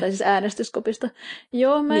 Niin. Tai siis äänestyskopista.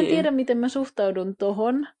 Joo, mä en tiedä, miten mä suhtaudun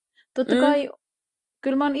tohon. Totta kai,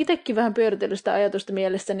 kyllä mä oon itsekin vähän pyöritellyt sitä ajatusta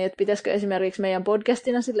mielessäni, että pitäisikö esimerkiksi meidän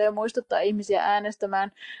podcastina sille jo muistuttaa ihmisiä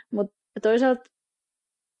äänestämään, mutta toisaalta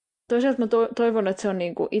mä toivon, että se on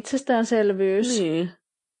niinku itsestäänselvyys. Niin.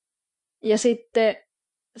 Ja sitten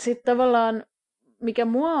tavallaan, mikä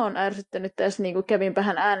mua on ärsyttänyt tässä, niin kuin kävin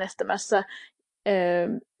vähän äänestämässä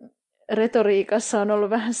retoriikassa, on ollut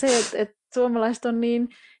vähän se, että suomalaiset on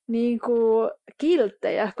niin kuin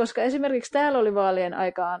kilttejä, koska esimerkiksi täällä oli vaalien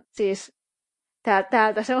aikaan, siis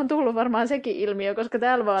täältä se on tullut varmaan sekin ilmiö, koska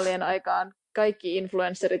täällä vaalien aikaan kaikki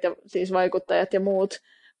influencerit ja siis vaikuttajat ja muut,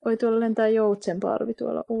 oi tuolla lentää joutsenparvi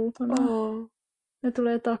tuolla ulkona. Ne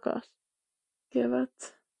tulee takas.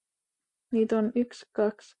 Kevät. Niitä on 1,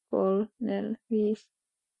 2, 3, 4, 5.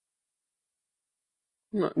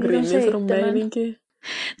 No, Grimmin meininki.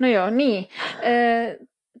 No joo, niin.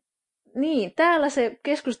 Niin, täällä se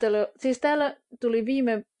keskustelu, siis täällä tuli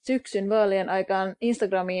viime syksyn vaalien aikaan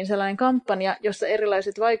Instagramiin sellainen kampanja, jossa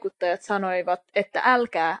erilaiset vaikuttajat sanoivat, että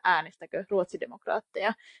älkää äänestäkö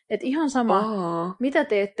ruotsidemokraatteja. Että ihan sama, mitä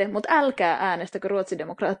teette, mutta älkää äänestäkö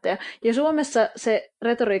ruotsidemokraatteja. Ja Suomessa se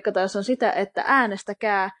retoriikka taas on sitä, että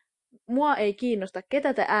äänestäkää. Mua ei kiinnosta,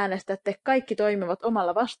 ketä te äänestätte, kaikki toimivat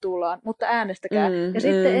omalla vastuullaan, mutta äänestäkää. Ja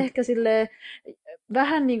sitten ehkä silleen,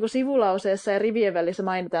 vähän niin kuin sivulauseessa ja rivien välissä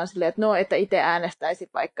mainitaan silleen, että no, että itse äänestäisi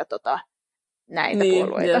vaikka näitä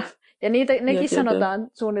puolueita. Ja nekin sanotaan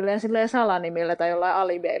suunnilleen silleen salanimillä tai jollain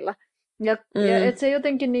alibeilla. Ja että se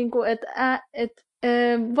jotenkin niin kuin, että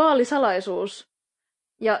vaalisalaisuus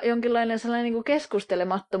ja jonkinlainen sellainen niin kuin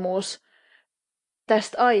keskustelemattomuus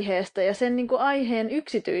tästä aiheesta ja sen niin kuin aiheen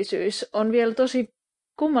yksityisyys on vielä tosi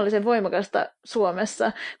kummallisen voimakasta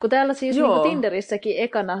Suomessa. Kun täällä siis niin kuin Tinderissäkin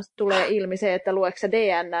ekana tulee ilmi se, että lueeko sä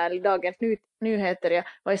DN eli Dagens Nyheter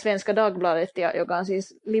vai Svenska Dagbladet, joka on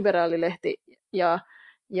siis liberaalilehti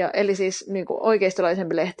eli siis niin kuin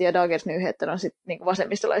oikeistolaisempi lehti ja Dagens Nyheter on sitten niin kuin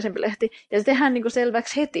vasemmistolaisempi lehti. Ja se tehdään niin kuin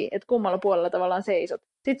selväksi heti, että kummalla puolella tavallaan seisot.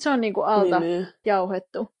 Sitten se on niin kuin alta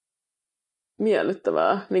jauhettu.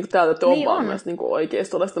 Miellyttävää. Niin kuin täältä on vaan myös niin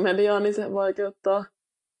oikeistolaista mediaa, niin se vaikeuttaa.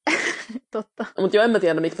 Totta. Mutta joo, en mä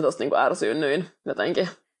tiedä, miksi mä tosta niin ärsyynnyin jotenkin.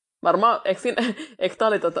 Varmaan, eikö tää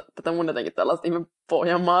oli tätä mun jotenkin tällaista ihme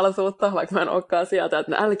pohjanmaalaisuutta, vaikka mä en olekaan sieltä,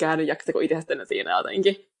 että älkää nyt jaksako itsestäni siinä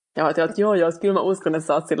jotenkin. Ja mä että joo, kyllä mä uskon, että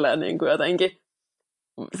sä oot silleen niin kuin jotenkin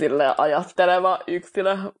silleen ajatteleva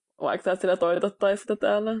yksilö, vaikka sä et sillä toitottaisi sitä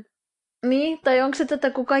täällä. Niin, tai onko se tätä,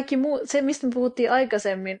 kun kaikki muu, se mistä me puhuttiin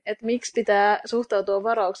aikaisemmin, että miksi pitää suhtautua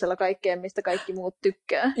varauksella kaikkeen, mistä kaikki muut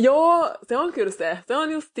tykkää? Joo, se on kyllä se. Se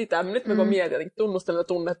on just sitä. Nyt kun mietin jotenkin tunnustella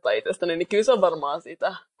tunnetta itsestäni, niin kyllä se on varmaan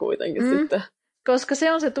sitä kuitenkin sitten. Koska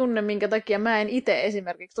se on se tunne, minkä takia mä en itse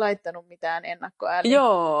esimerkiksi laittanut mitään ennakkoääniä.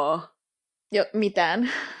 Joo. Mitään,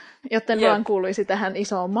 jotta en vaan kuuluisi tähän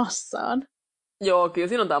isoon massaan. Joo, kyllä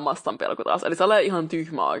siinä on tämä massan pelko taas. Eli se on ihan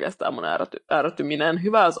tyhmä oikeastaan mun ärtyminen.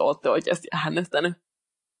 Hyvä, jos ootte oikeasti äänestänyt.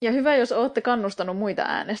 Ja hyvä, jos ootte kannustanut muita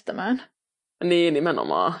äänestämään. Niin,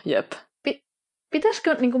 nimenomaan, jep.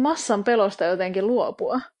 Pitäisikö niin kuin massan pelosta jotenkin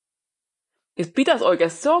luopua? Siis pitäisi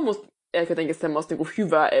oikeasti, se on musta ehkä jotenkin semmoista niin kuin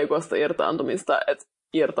hyvää egosta irtaantumista, että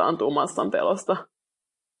irtaantuu massan pelosta.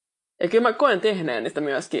 Ja kyllä mä koen tehneen niistä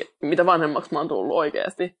myöskin, mitä vanhemmaksi mä oon tullut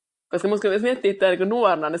oikeasti. Koska musta jos miettii itseään niin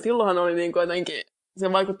nuorena, niin silloinhan oli niin jotenkin,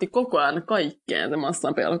 se vaikutti koko ajan kaikkeen se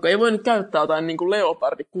massan pelko. Ei voi nyt käyttää jotain niin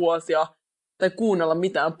leopardikuosia tai kuunnella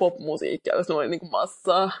mitään popmusiikkia, jos ne oli niin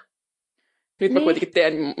massaa. Nyt mä kuitenkin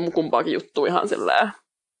teen kumpaakin juttua ihan silleen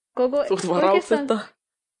suht varauksetta.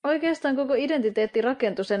 oikeastaan koko identiteetti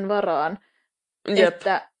rakentui sen varaan, Jep.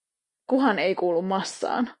 että kuhan ei kuulu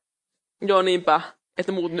massaan. Joo, niinpä.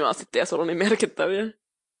 Että muut nyanssit ties ollut niin merkittäviä.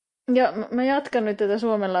 Ja mä jatkan nyt tätä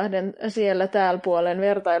Suomenlahden siellä täällä puolen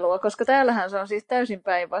vertailua, koska täällähän se on siis täysin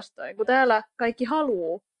päinvastoin, kun täällä kaikki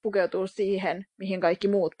haluaa pukeutua siihen, mihin kaikki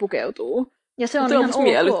muut pukeutuu. Ja se on ihan ok.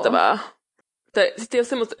 Miellyttävää. Sitten jos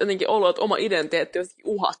semmoista jotenkin olo, että oma identiteetti on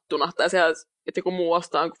uhattuna, tai se, että joku muu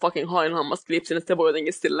ostaa fucking hainhammas-klipsin, että se voi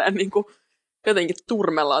jotenkin silleen niin kuin, jotenkin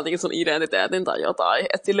turmella jotenkin sun identiteetin tai jotain,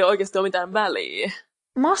 että sillä ei oikeasti ole mitään väliä.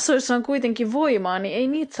 Massoissa on kuitenkin voimaa, niin ei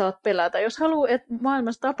niitä saa pelätä. Jos haluaa, että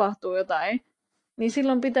maailmassa tapahtuu jotain, niin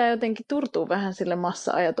silloin pitää jotenkin turtua vähän sille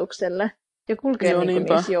massa-ajatukselle ja kulkea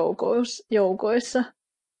niinku niissä joukoissa.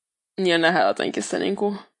 Ja nähdään jotenkin se,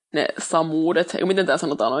 niinku, ne samuudet, miten tämä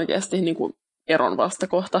sanotaan oikeasti, niinku, eron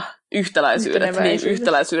vastakohta,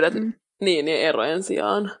 yhtäläisyydet niin erojen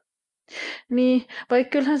sijaan. Niin,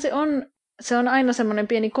 vaikka kyllähän se on aina semmoinen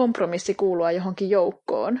pieni kompromissi kuulua johonkin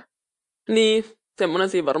joukkoon. Niin, semmoinen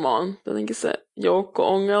siinä varmaan on jotenkin se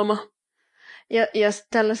joukko-ongelma. Ja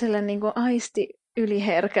tällaiselle niin kuin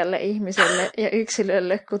yliherkälle ihmiselle ja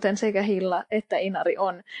yksilölle, kuten sekä Hilla että Inari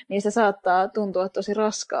on, niin se saattaa tuntua tosi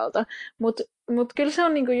raskaalta. Mut kyllä se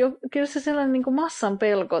on kyllä se sellainen niin kuin massan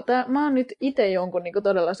pelko. Mä oon nyt itse jonkun niin kuin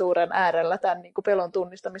todella suuren äärellä tämän niin kuin pelon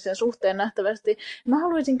tunnistamisen suhteen nähtävästi. Mä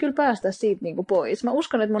haluaisin kyllä päästä siitä niin kuin pois. Mä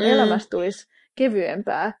uskon, että mun elämästä tulisi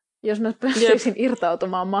kevyempää, jos mä pääsisin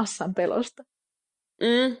irtautumaan massan pelosta.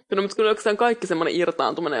 Kyllä, mutta kyllä oikeastaan kaikki semmoinen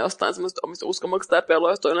irtaantuminen jostain semmoisesta omista uskomuksista ja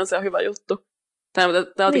peloista on yleensä ihan hyvä juttu.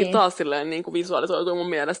 Tämä niin. Taas silleen niin kuin visualisoituu mun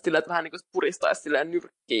mielestä silleen, että vähän niin kuin puristaisi silleen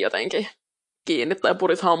nyrkkiä jotenkin kiinni tai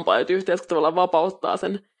purisi hampaita yhteen, kun tavallaan vapauttaa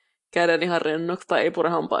sen käden ihan rennoksi tai ei pure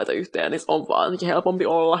hampaita yhteen, niin se on vaan helpompi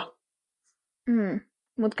olla.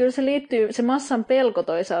 Mutta kyllä se massan pelko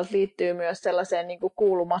toisaalta liittyy myös sellaiseen niin kuin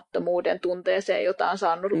kuulumattomuuden tunteeseen, jota on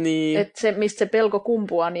saanut. Niin. Että se, mistä se pelko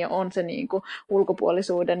kumpuaa, niin on se niin kuin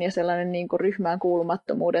ulkopuolisuuden ja sellainen niin kuin ryhmään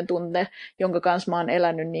kuulumattomuuden tunte, jonka kanssa mä oon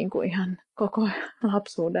elänyt niin kuin ihan koko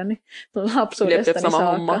lapsuudestani sama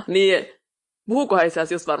saakka. Homma. Niin, puhuukohan itse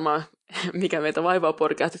asiassa just varmaan, mikä meitä vaivaa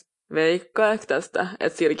podcastissa, Veikka tästä,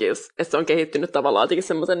 että se on kehittynyt tavallaan jotenkin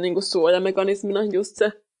semmoisen niin kuin suojamekanismina just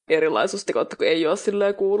se erilaisuus, kun ei ole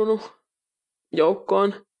silleen kuulunut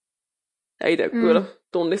joukkoon. Ja itse kyllä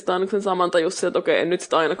tunnistaa nyt sen saman tai just se, että okei, en nyt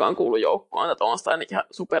sitä ainakaan kuulu joukkoon, että on sitä ainakin ihan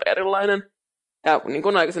super erilainen. Ja niin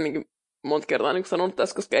kuin aikaisemminkin monta kertaa niin sanonut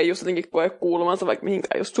tässä, koska ei just jotenkin koe kuulumansa vaikka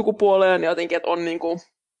mihinkään just sukupuoleen, ja jotenkin, että on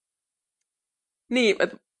niin,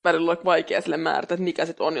 että välillä on vaikea sille määrätä, että mikä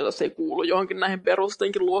sitten on, jos ei kuulu johonkin näihin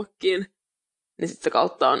perustenkin luokkiin. Niin sitten se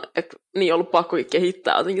kautta on, että niin ollut pakko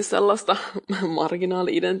kehittää jotenkin sellaista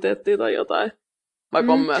marginaali-identiteettiä tai jotain.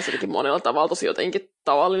 Vaikka on myös jotenkin monella tavalla tosi jotenkin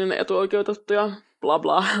tavallinen etuoikeutettu ja bla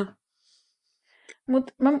bla.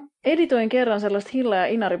 Mutta mä editoin kerran sellaista Hilla ja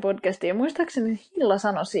Inari-podcastia, ja muistaakseni Hilla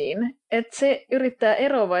sanoi siinä, että se yrittää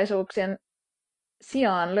eroavaisuuksien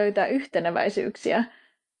sijaan löytää yhteneväisyyksiä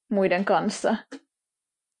muiden kanssa.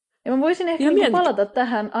 Ja mä voisin ehkä palata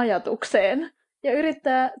tähän ajatukseen ja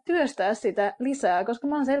yrittää työstää sitä lisää, koska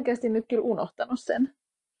mä oon selkeästi nyt kyllä unohtanut sen.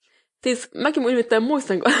 Siis mäkin nimittäin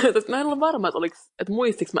muistan, että mä en ole varma, että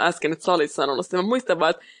muistiksi mä äsken nyt salissa sanonut sitä. Mä muistan vaan,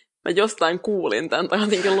 että mä jostain kuulin tämän tai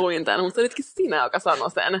jotenkin luin tämän, mutta se olitkin sinä, joka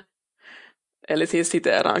sanoi sen. Eli siis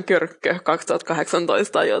siteeraan Körkkö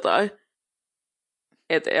 2018 tai jotain.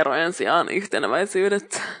 Että erojen sijaan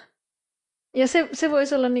yhteneväisyydet. Ja se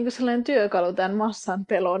voisi olla niinku sellainen työkalu tämän massan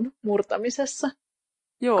pelon murtamisessa.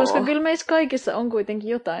 Joo. Koska kyllä meissä kaikissa on kuitenkin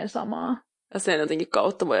jotain samaa. Ja sen jotenkin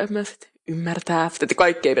kautta voi myös ymmärtää. Että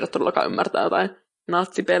kaikki ei pidä todellakaan ymmärtää jotain.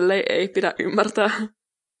 Natsipellejä ei pidä ymmärtää.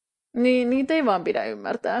 Niin, niitä ei vaan pidä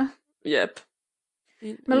ymmärtää. Jep.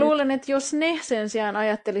 Mä luulen, että jos ne sen sijaan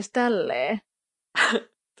ajattelis tälleen,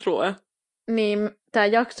 niin tämä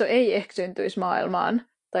jakso ei ehkä syntyisi maailmaan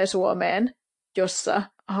tai Suomeen, jossa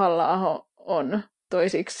Halla-aho on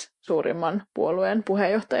toisiksi suurimman puolueen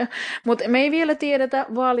puheenjohtaja. Mutta me ei vielä tiedetä,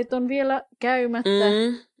 vaalit on vielä käymättä.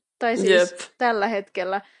 Tai siis tällä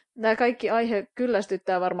hetkellä. Tämä kaikki aihe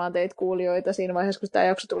kyllästyttää varmaan teitä kuulijoita siinä vaiheessa, kun tämä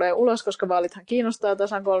jakso tulee ulos, koska vaalithan kiinnostaa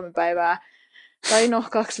tasan 3 päivää. Tai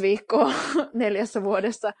 2 viikkoa 4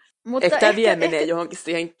 vuodessa. Mutta ehkä tämä vielä menee johonkin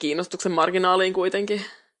siihen kiinnostuksen marginaaliin kuitenkin.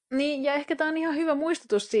 Niin, ja ehkä tämä on ihan hyvä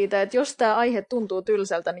muistutus siitä, että jos tämä aihe tuntuu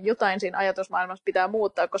tylsältä, niin jotain siinä ajatusmaailmassa pitää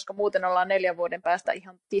muuttaa, koska muuten ollaan 4 vuoden päästä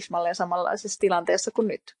ihan tismalleen samanlaisessa tilanteessa kuin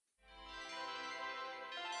nyt.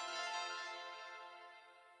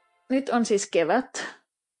 Nyt on siis kevät.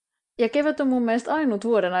 Ja kevät on mun mielestä ainut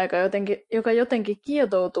vuoden aika, joka jotenkin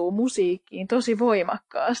kietoutuu musiikkiin tosi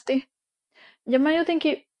voimakkaasti. Ja mä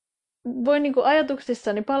jotenkin voin niinku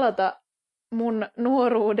ajatuksissani palata mun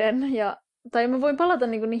nuoruuden tai mä voin palata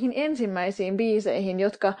niinku niihin ensimmäisiin biiseihin,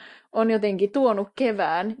 jotka on jotenkin tuonut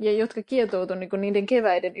kevään ja jotka kietoutuu niinku niiden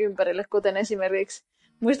keväiden ympärille, kuten esimerkiksi,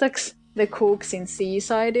 muistaaks The Cooksin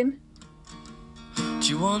Seasidein? Do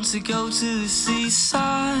you want to go to the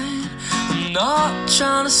seaside? I'm not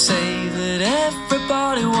trying to say that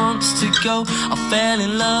everybody wants to go. I fell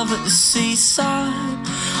in love at the seaside.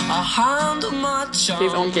 I handle my charm.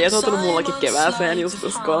 Siis on kietoutunut mullakin kevääseen just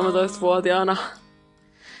 13-vuotiaana.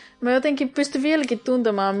 Mä jotenkin pystyn vieläkin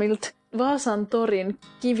tuntemaan, miltä Vaasan torin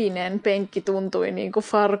kivinen penkki tuntui niin kuin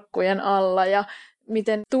farkkujen alla ja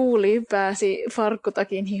miten tuuli pääsi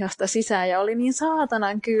farkkutakin hihasta sisään ja oli niin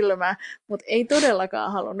saatanan kylmä, mutta ei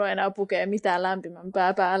todellakaan halunnut enää pukea mitään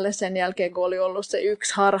lämpimämpää päälle sen jälkeen, kun oli ollut se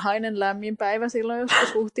yksi harhainen lämmin päivä silloin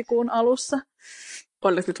joskus huhtikuun alussa.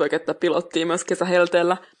 Onneksi nyt voi käyttää pilottia myös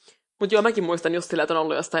kesähelteellä. Mutta joo, mäkin muistan just sillä, että on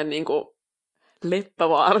ollut jostain niinku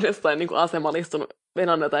Leppävaarassa jostain niinku asemalla istunut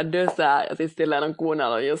venannut jotain dösää ja siis silleen on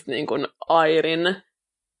kuunnellut just niinku Airin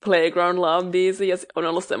Playground Love-biisi ja on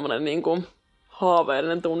ollut semmoinen niinku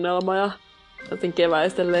haaveellinen tunnelma ja joten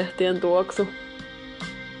keväisten lehtien tuoksu.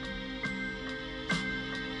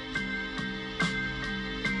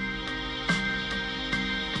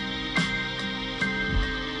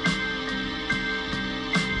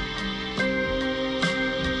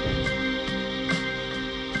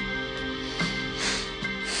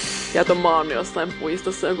 Ja että mä oon jossain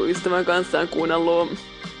puistossa jonkun ystävän kanssa ja kuunnellut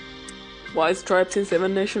White Stripesin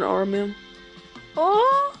Seven Nation Armya.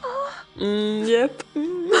 Oh! Jep.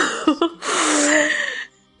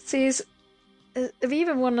 Siis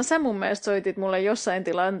viime vuonna sä mun mielestä soitit mulle jossain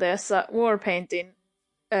tilanteessa Warpaintin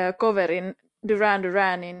coverin Duran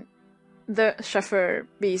Duranin The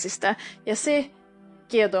Chauffeur-biisistä. Ja se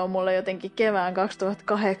kietoo mulle jotenkin kevään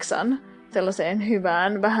 2008 sellaiseen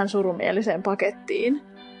hyvään, vähän surumieliseen pakettiin.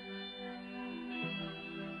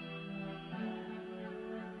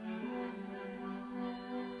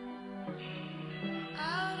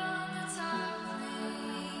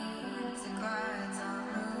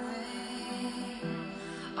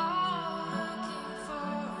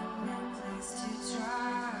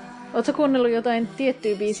 Ootko kuunnellut jotain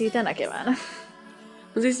tiettyä biisiä tänä keväänä?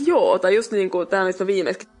 No siis joo, tai just niinku tää, mistä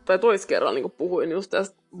viimeksi tai toiskerralla niinku puhuin just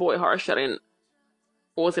tästä Boy Harsherin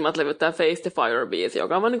uusimmat levyt, tää Face the Fire-biisi,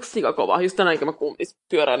 joka on vaan niinku sikakova. Just tänäänkin mä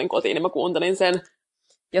pyöräilin kotiin, niin mä kuuntelin sen.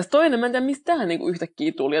 Ja toinen, mä en tiedä, mistä tähän niinku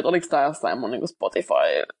yhtäkkiä tuli, että oliks tää jossain mun niinku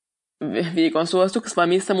Spotify-viikon suosituksessa vai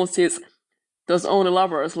missä, mutta siis tuossa Only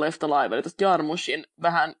Lovers Left Alive, eli tuosta Jarmushin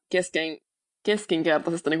vähän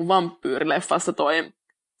keskinkertaisesta niinku vampyyrileffasta toi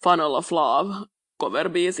Funnel of Love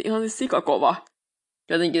cover-biisi, ihan siis sikakova.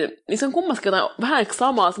 Jotenkin, niin se on kummaskin jotain vähän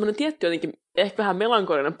samaa, semmoinen tietty jotenkin ehkä vähän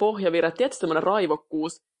melankolinen pohjavire, tietty semmoinen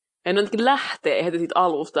raivokkuus, ja ne jotenkin lähtee heti siitä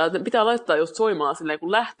alusta, että pitää laittaa just soimaan silleen,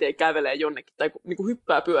 kun lähtee kävelee jonnekin, tai niin kuin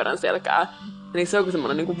hyppää pyörän selkää, niin se onkin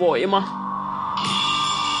semmoinen niin kuin voima.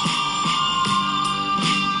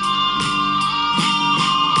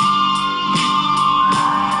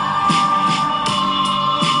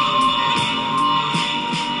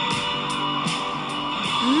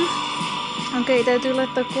 Okei, täytyy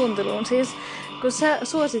laittaa kuunteluun. Siis kun sä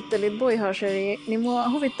suosittelit Boy Harsheria, niin mua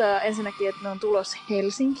huvittaa ensinnäkin, että ne on tulossa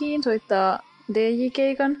Helsinkiin, soittaa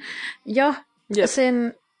DJ-keikan. Ja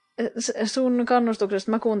sen sun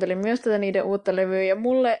kannustuksesta mä kuuntelin myös tätä niiden uutta levyä. Ja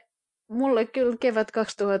mulle kyllä kevät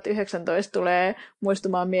 2019 tulee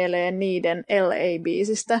muistumaan mieleen niiden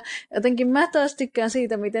LA-biisistä. Jotenkin mä taas tykkään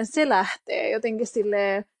siitä, miten se lähtee. Jotenkin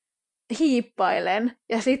silleen hiippailen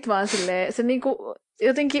ja sit vaan silleen, se niinku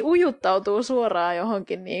jotenkin ujuttautuu suoraan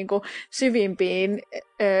johonkin niinku syvimpiin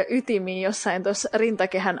ytimiin jossain tuossa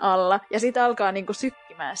rintakehän alla ja sit alkaa niinku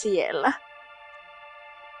sykkimään siellä.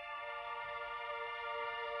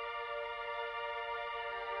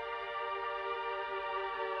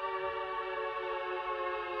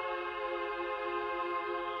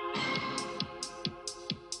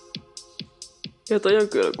 Ja toi on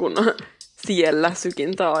kyllä kunnon siellä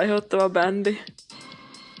sykintä aiheuttava bändi.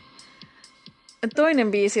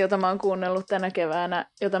 Toinen biisi, jota mä oon kuunnellut tänä keväänä,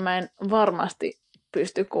 jota mä en varmasti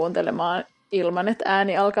pysty kuuntelemaan ilman, että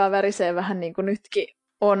ääni alkaa värisee vähän niin kuin nytkin,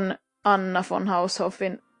 on Anna von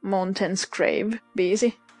Haushoffin Mountain's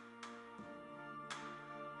Crave-biisi.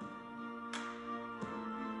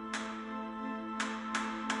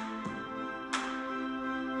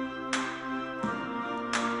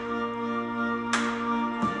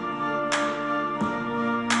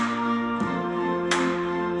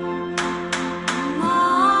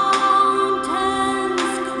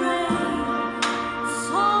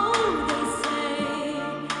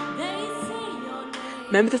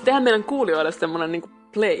 Meidän pitäisi tehdä meidän kuulijoille semmoinen niinku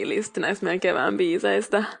playlist näistä meidän kevään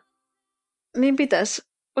biiseistä. Niin pitäisi.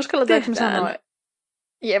 Uskalletaanko me Tehdään. sanoa?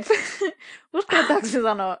 Jep. Uskalletaanko me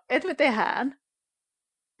sanoa, että me tehdään?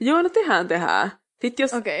 Joo, no tehdään. Sitten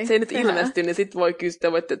jos Okei, se ei nyt tehdään. ilmesty, niin sitten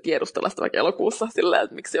voitte tiedustella sitä vaikka elokuussa silleen,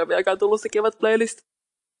 että miksi ei ole vieläkään tullut se kevät playlist.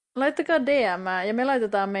 Laittakaa DM ja me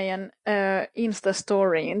laitetaan meidän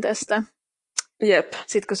Insta-storyin tästä, Jep,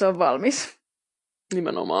 sit kun se on valmis.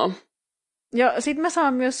 nimenomaan. Ja sit mä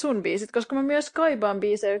saan myös sun biisit, koska mä myös kaipaan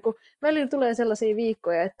biisejä, kun välillä tulee sellaisia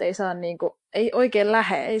viikkoja, että ei saa niinku, ei oikein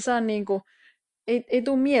lähe, ei saa niinku, ei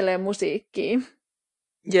tuu mieleen musiikkia.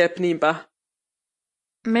 Jep, niinpä.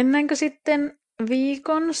 Mennäänkö sitten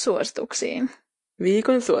viikon suosituksiin?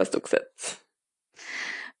 Viikon suositukset.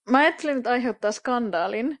 Mä ajattelin nyt aiheuttaa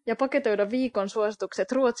skandaalin ja paketoida viikon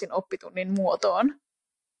suositukset Ruotsin oppitunnin muotoon.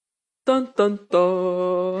 Ton ton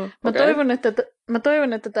ton. Mä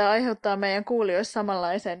toivon, että tämä aiheuttaa meidän kuulijoissa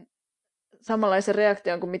samanlaisen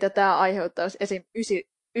reaktion kuin mitä tämä aiheuttaa esim.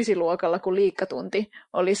 Ysiluokalla, kun liikkatunti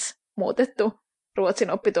olisi muutettu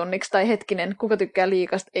Ruotsin oppitunniksi. Tai hetkinen, kuka tykkää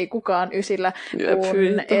liikasta? Ei kukaan ysillä.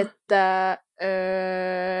 Kun että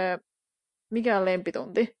mikä on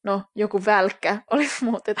lempitunti? No, joku välkkä olisi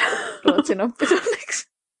muutettu Ruotsin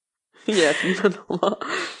oppitunniksi. Jep, nimenomaan.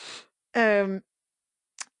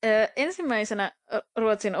 Ensimmäisenä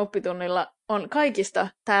Ruotsin oppitunnilla on kaikista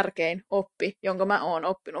tärkein oppi, jonka mä oon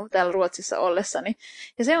oppinut täällä Ruotsissa ollessani.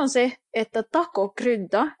 Ja se on se, että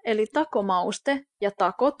takokrydda, eli takomauste ja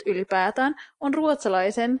takot ylipäätään, on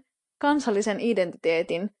ruotsalaisen kansallisen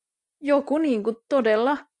identiteetin joku niin kuin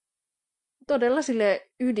todella sille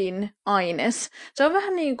ydinaines. Se on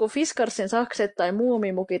vähän niin kuin Fiskarsin sakset tai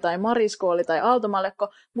muumimuki tai mariskooli tai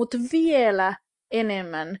aaltomalekko, mutta vielä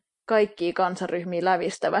enemmän kaikkia kansanryhmiä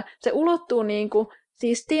lävistävä. Se ulottuu niin kuin,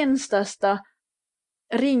 siis Tenstasta,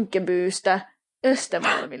 Rinkebyystä,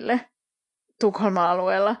 Östermalmille Tukholman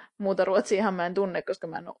alueella. Muuta Ruotsiahan mä en tunne, koska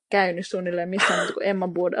mä en ole käynyt suunnilleen missään muuta kuin Emma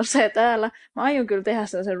Buodassa ja täällä. Mä aion kyllä tehdä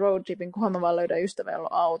sellaisen roadtripin, kunhan mä vaan löydän ystävä, jolla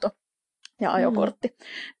on auto ja ajokortti.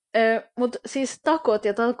 Mutta siis takot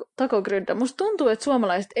ja takokrydda. Musta tuntuu, että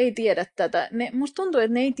suomalaiset ei tiedä tätä. Musta tuntuu,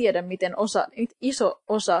 että ne ei tiedä, miten iso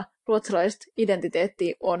osa ruotsalaista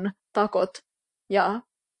identiteettiä on takot ja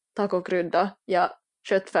takokrydda ja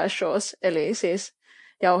köttfärssås, eli siis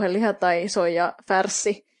jauheliha tai soija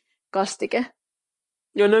färssi kastike.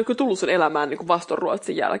 Joo, ne on kyllä tullut sen elämään niin vaston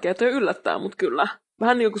Ruotsin jälkeen. Toi yllättää, mutta kyllä.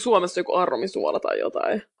 Vähän niin kuin Suomessa joku aromisuola tai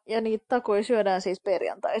jotain. Ja niitä takoja syödään siis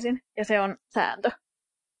perjantaisin, ja se on sääntö.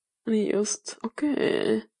 Niin just,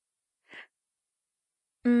 okei.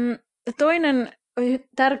 Toinen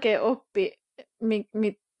tärkeä oppi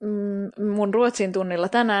mun Ruotsin tunnilla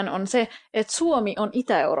tänään on se, että Suomi on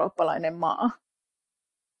itä-eurooppalainen maa.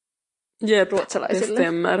 Jep, ruotsalaisille.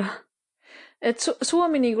 Stemmer. Et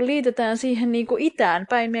Suomi niinku liitetään siihen niinku itään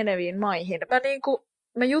päin meneviin maihin.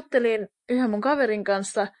 Mä juttelin yhden mun kaverin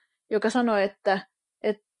kanssa, joka sanoi, että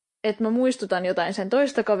mä muistutan jotain sen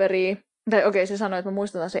toista kaveria. Tai okei, se sanoi, että mä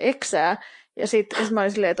muistutan se eksää. Ja sitten mä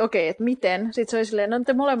olin silleen, että okei, että miten? Sitten se oli silleen, no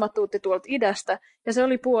te molemmat tuutte tuolta idästä. Ja se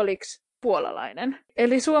oli puoliksi puolalainen.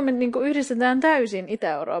 Eli Suomi niinku yhdistetään täysin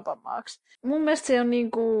Itä-Euroopan maaksi. Mun mielestä se on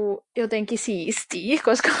niinku jotenkin siistiä,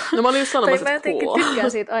 koska No mä olin just sanomassa, mä jotenkin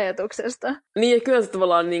tykkään siitä ajatuksesta. Niin, ja kyllä se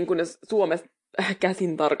tavallaan, niin kun jos Suomessa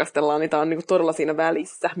käsin tarkastellaan, niin tää on niin todella siinä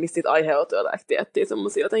välissä, missä sit aiheutuu jotain tiettyjä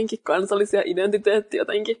semmoisia jotenkin kansallisia identiteettiä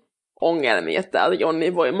jotenkin ongelmia, että täältä on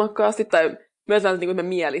niin voimakkaasti, tai myös niin me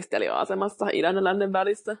mielistelijöasemassa idän ja lännen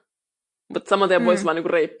välissä. Mutta saman tien voisi vaan niin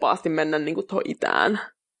reippaasti mennä niin tuohon itään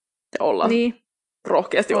ja olla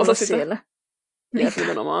rohkeasti osa sitä. Siellä. Jep,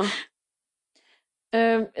 nimenomaan.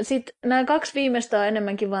 Sitten nämä kaksi viimeistä on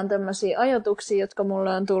enemmänkin vaan tämmöisiä ajatuksia, jotka mulle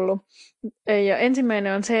on tullut. Ja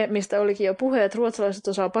ensimmäinen on se, mistä olikin jo puhe, että ruotsalaiset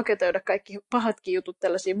osaa paketoida kaikki pahatkin jutut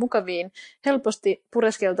tällaisiin mukaviin, helposti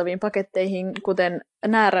pureskeltaviin paketteihin, kuten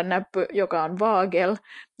näärännäppy, joka on vaagel,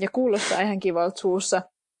 ja kuulostaa ihan kivalta suussa,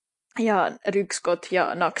 ja rykskot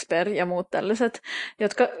ja naksper ja muut tällaiset,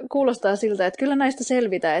 jotka kuulostaa siltä, että kyllä näistä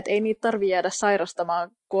selvitään, että ei niitä tarvitse jäädä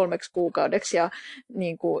sairastamaan 3 kuukaudeksi ja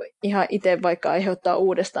niin kuin ihan itse vaikka aiheuttaa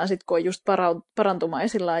uudestaan, sit kun on just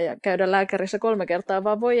parantumaisillaan ja käydä lääkärissä 3 kertaa,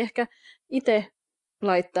 vaan voi ehkä itse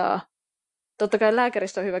laittaa, totta kai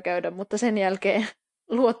lääkärissä on hyvä käydä, mutta sen jälkeen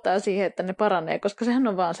luottaa siihen, että ne paranee, koska sehän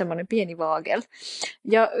on vaan semmoinen pieni vaagel.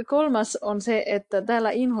 Ja 3. on se, että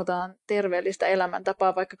täällä inhotaan terveellistä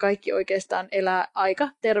elämäntapaa, vaikka kaikki oikeastaan elää aika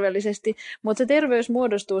terveellisesti, mutta se terveys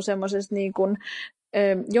muodostuu semmoisesta niin kuin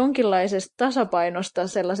jonkinlaisesta tasapainosta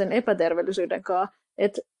sellaisen epäterveellisyyden kanssa,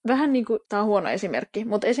 että vähän niin kuin, tämä on huono esimerkki,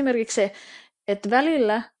 mutta esimerkiksi se, että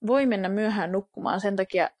välillä voi mennä myöhään nukkumaan sen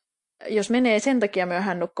takia, jos menee sen takia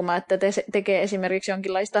myöhään nukkumaan, että tekee esimerkiksi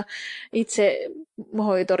jonkinlaista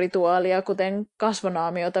itsehoitorituaalia, kuten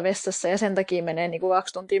kasvonaamiota vessassa, ja sen takia menee niin kuin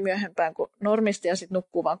 2 tuntia myöhempään kuin normisti, ja sitten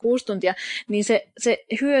nukkuu vain 6 tuntia, niin se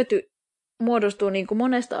hyöty muodostuu niin kuin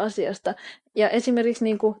monesta asiasta. Ja esimerkiksi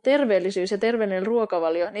niin kuin terveellisyys ja terveellinen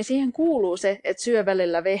ruokavalio, niin siihen kuuluu se, että syö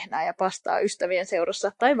välillä vehnää ja pastaa ystävien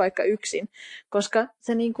seurassa, tai vaikka yksin, koska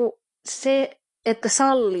se että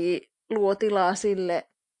sallii, luo tilaa sille,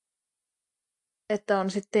 että on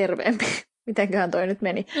sitten terveempi. Mitenköhän toi nyt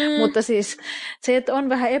meni. Mutta siis se, että on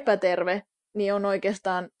vähän epäterve, niin on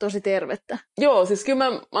oikeastaan tosi tervettä. Joo, siis kyllä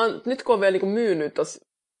mä nyt kun on vielä myynyt tuossa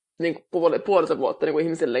puolisen vuotta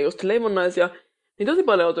ihmisille just leivonnaisia, niin tosi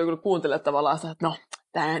paljon joutuu kyllä kuuntelemaan tavallaan sitä, että no,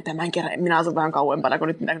 tämän kerran, minä asun vähän kauempana,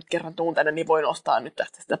 kun minä nyt kerran tuun tänne, niin voin ostaa nyt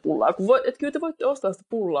tästä sitä pullaa. Että kyllä te voitte ostaa sitä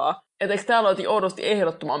pullaa. Että eikö täällä ole oudosti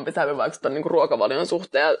ehdottomampi sävy vaikka ruokavalion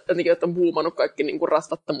suhteen, ja jotenkin, että on huumannut kaikki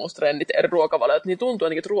rasvattomuustrendit eri ruokavaliot, niin tuntuu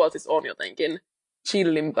jotenkin, että Ruotsissa on jotenkin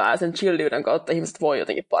chillimpää. Sen chilliyden kautta ihmiset voi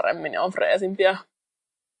jotenkin paremmin ja on freesimpiä.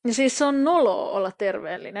 Ja siis se on noloa olla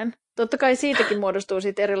terveellinen. Totta kai siitäkin muodostuu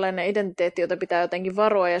sit erilainen identiteetti, jota pitää jotenkin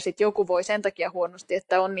varoa, ja sitten joku voi sen takia huonosti,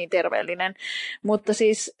 että on niin terveellinen. Mutta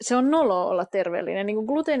siis se on noloa olla terveellinen. Niin kuin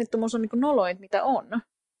gluteenittomuus on niin kuin noloin, mitä on.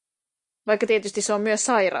 Vaikka tietysti se on myös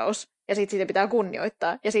sairaus, ja sitten siitä pitää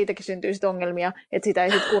kunnioittaa. Ja siitäkin syntyy sitten ongelmia, että sitä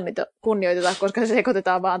ei sitten kunnioiteta, koska se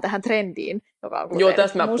sekoitetaan vaan tähän trendiin, joka on gluteenittomuus. Joo,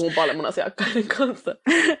 tästä mä puhun paljon mun asiakkaiden kanssa.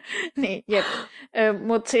 Niin, jep.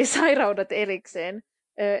 Mutta siis sairaudet erikseen.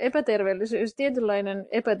 Epäterveellisyys, tietynlainen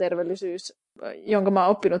epäterveellisyys, jonka mä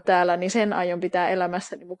oon oppinut täällä, niin sen aion pitää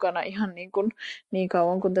elämässäni mukana ihan niin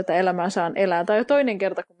kauan, kun tätä elämää saan elää. Tai jo toinen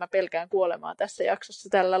kerta, kun mä pelkään kuolemaa tässä jaksossa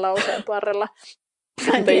tällä lauseen parrella.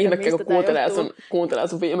 Mitä ihmekkä, kun kuuntelee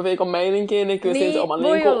sun viime viikon meininkiä, niin kyllä siinä se oma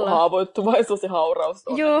haavoittuvaisuus ja hauraus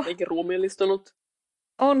on jotenkin ruumiillistunut.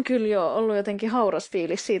 On kyllä jo ollut jotenkin hauras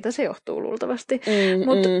fiilis, siitä se johtuu luultavasti.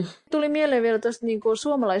 Mutta tuli mieleen vielä tuosta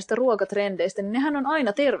suomalaisista ruokatrendeistä, niin nehän on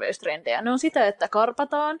aina terveystrendejä. Ne on sitä, että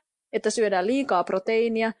karpataan, että syödään liikaa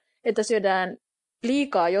proteiinia, että syödään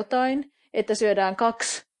liikaa jotain, että syödään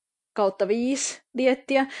 2/5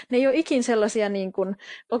 diettiä. Ne ei ole ikin sellaisia,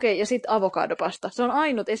 ja sitten avokadopasta. Se on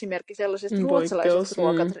ainut esimerkki sellaisesta ruotsalaisesta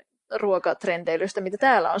ruokatrendeillystä, mitä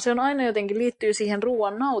täällä on. Se on aina jotenkin liittyy siihen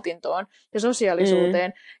ruoan nautintoon ja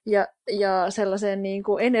sosiaalisuuteen ja sellaiseen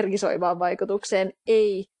energisoivaan vaikutukseen,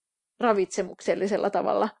 ei ravitsemuksellisella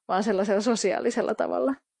tavalla, vaan sellaisella sosiaalisella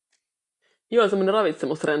tavalla. Joo, semmoinen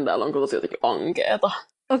ravitsemustrendailla on tosi jotenkin ankeeta.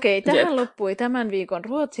 Okei, tähän loppui tämän viikon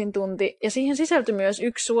Ruotsin tunti, ja siihen sisältyi myös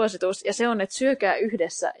yksi suositus, ja se on, että syökää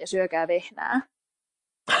yhdessä ja syökää vehnää.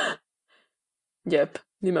 Jep,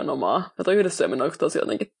 nimenomaan. Ja toi yhdessä syöminen on tosi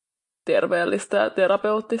jotenkin terveellistä ja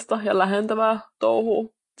terapeuttista ja lähentävää touhua.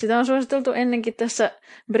 Sitä on suositeltu ennenkin tässä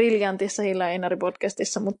briljantissa Hilla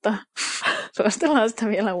Einari-podcastissa, mutta suositellaan sitä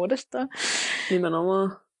vielä uudestaan.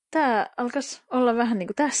 Nimenomaan. Tämä alkaisi olla vähän niin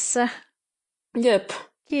kuin tässä. Jep.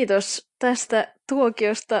 Kiitos tästä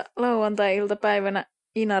tuokiosta lauantai-iltapäivänä,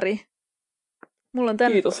 Inari. Mulla on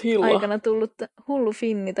tämän aikana tullut hullu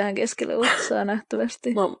finni tähän keskelle otsaa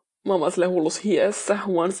nähtävästi. Mä oon silleen hullus hiessä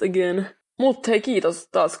once again. Mutta hei, kiitos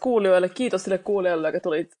taas kuulijoille. Kiitos sille kuulijoille, joka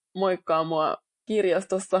tuli moikkaa mua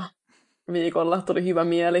kirjastossa viikolla. Tuli hyvä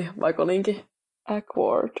mieli, vaikka olinkin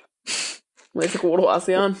awkward. Mutta se kuuluu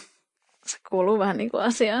asiaan. Se kuuluu vähän niin kuin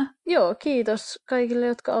asiaan. Joo, kiitos kaikille,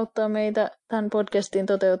 jotka auttaa meitä tämän podcastin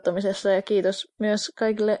toteuttamisessa. Ja kiitos myös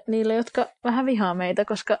kaikille niille, jotka vähän vihaa meitä,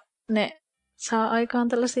 koska ne saa aikaan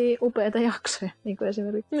tällaisia upeita jaksoja, niin kuin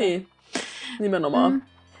esimerkiksi. Niin, nimenomaan.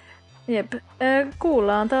 Jep.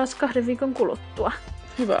 Kuullaan taas 2 viikon kuluttua.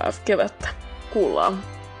 Hyvää kevättä. Kuullaan.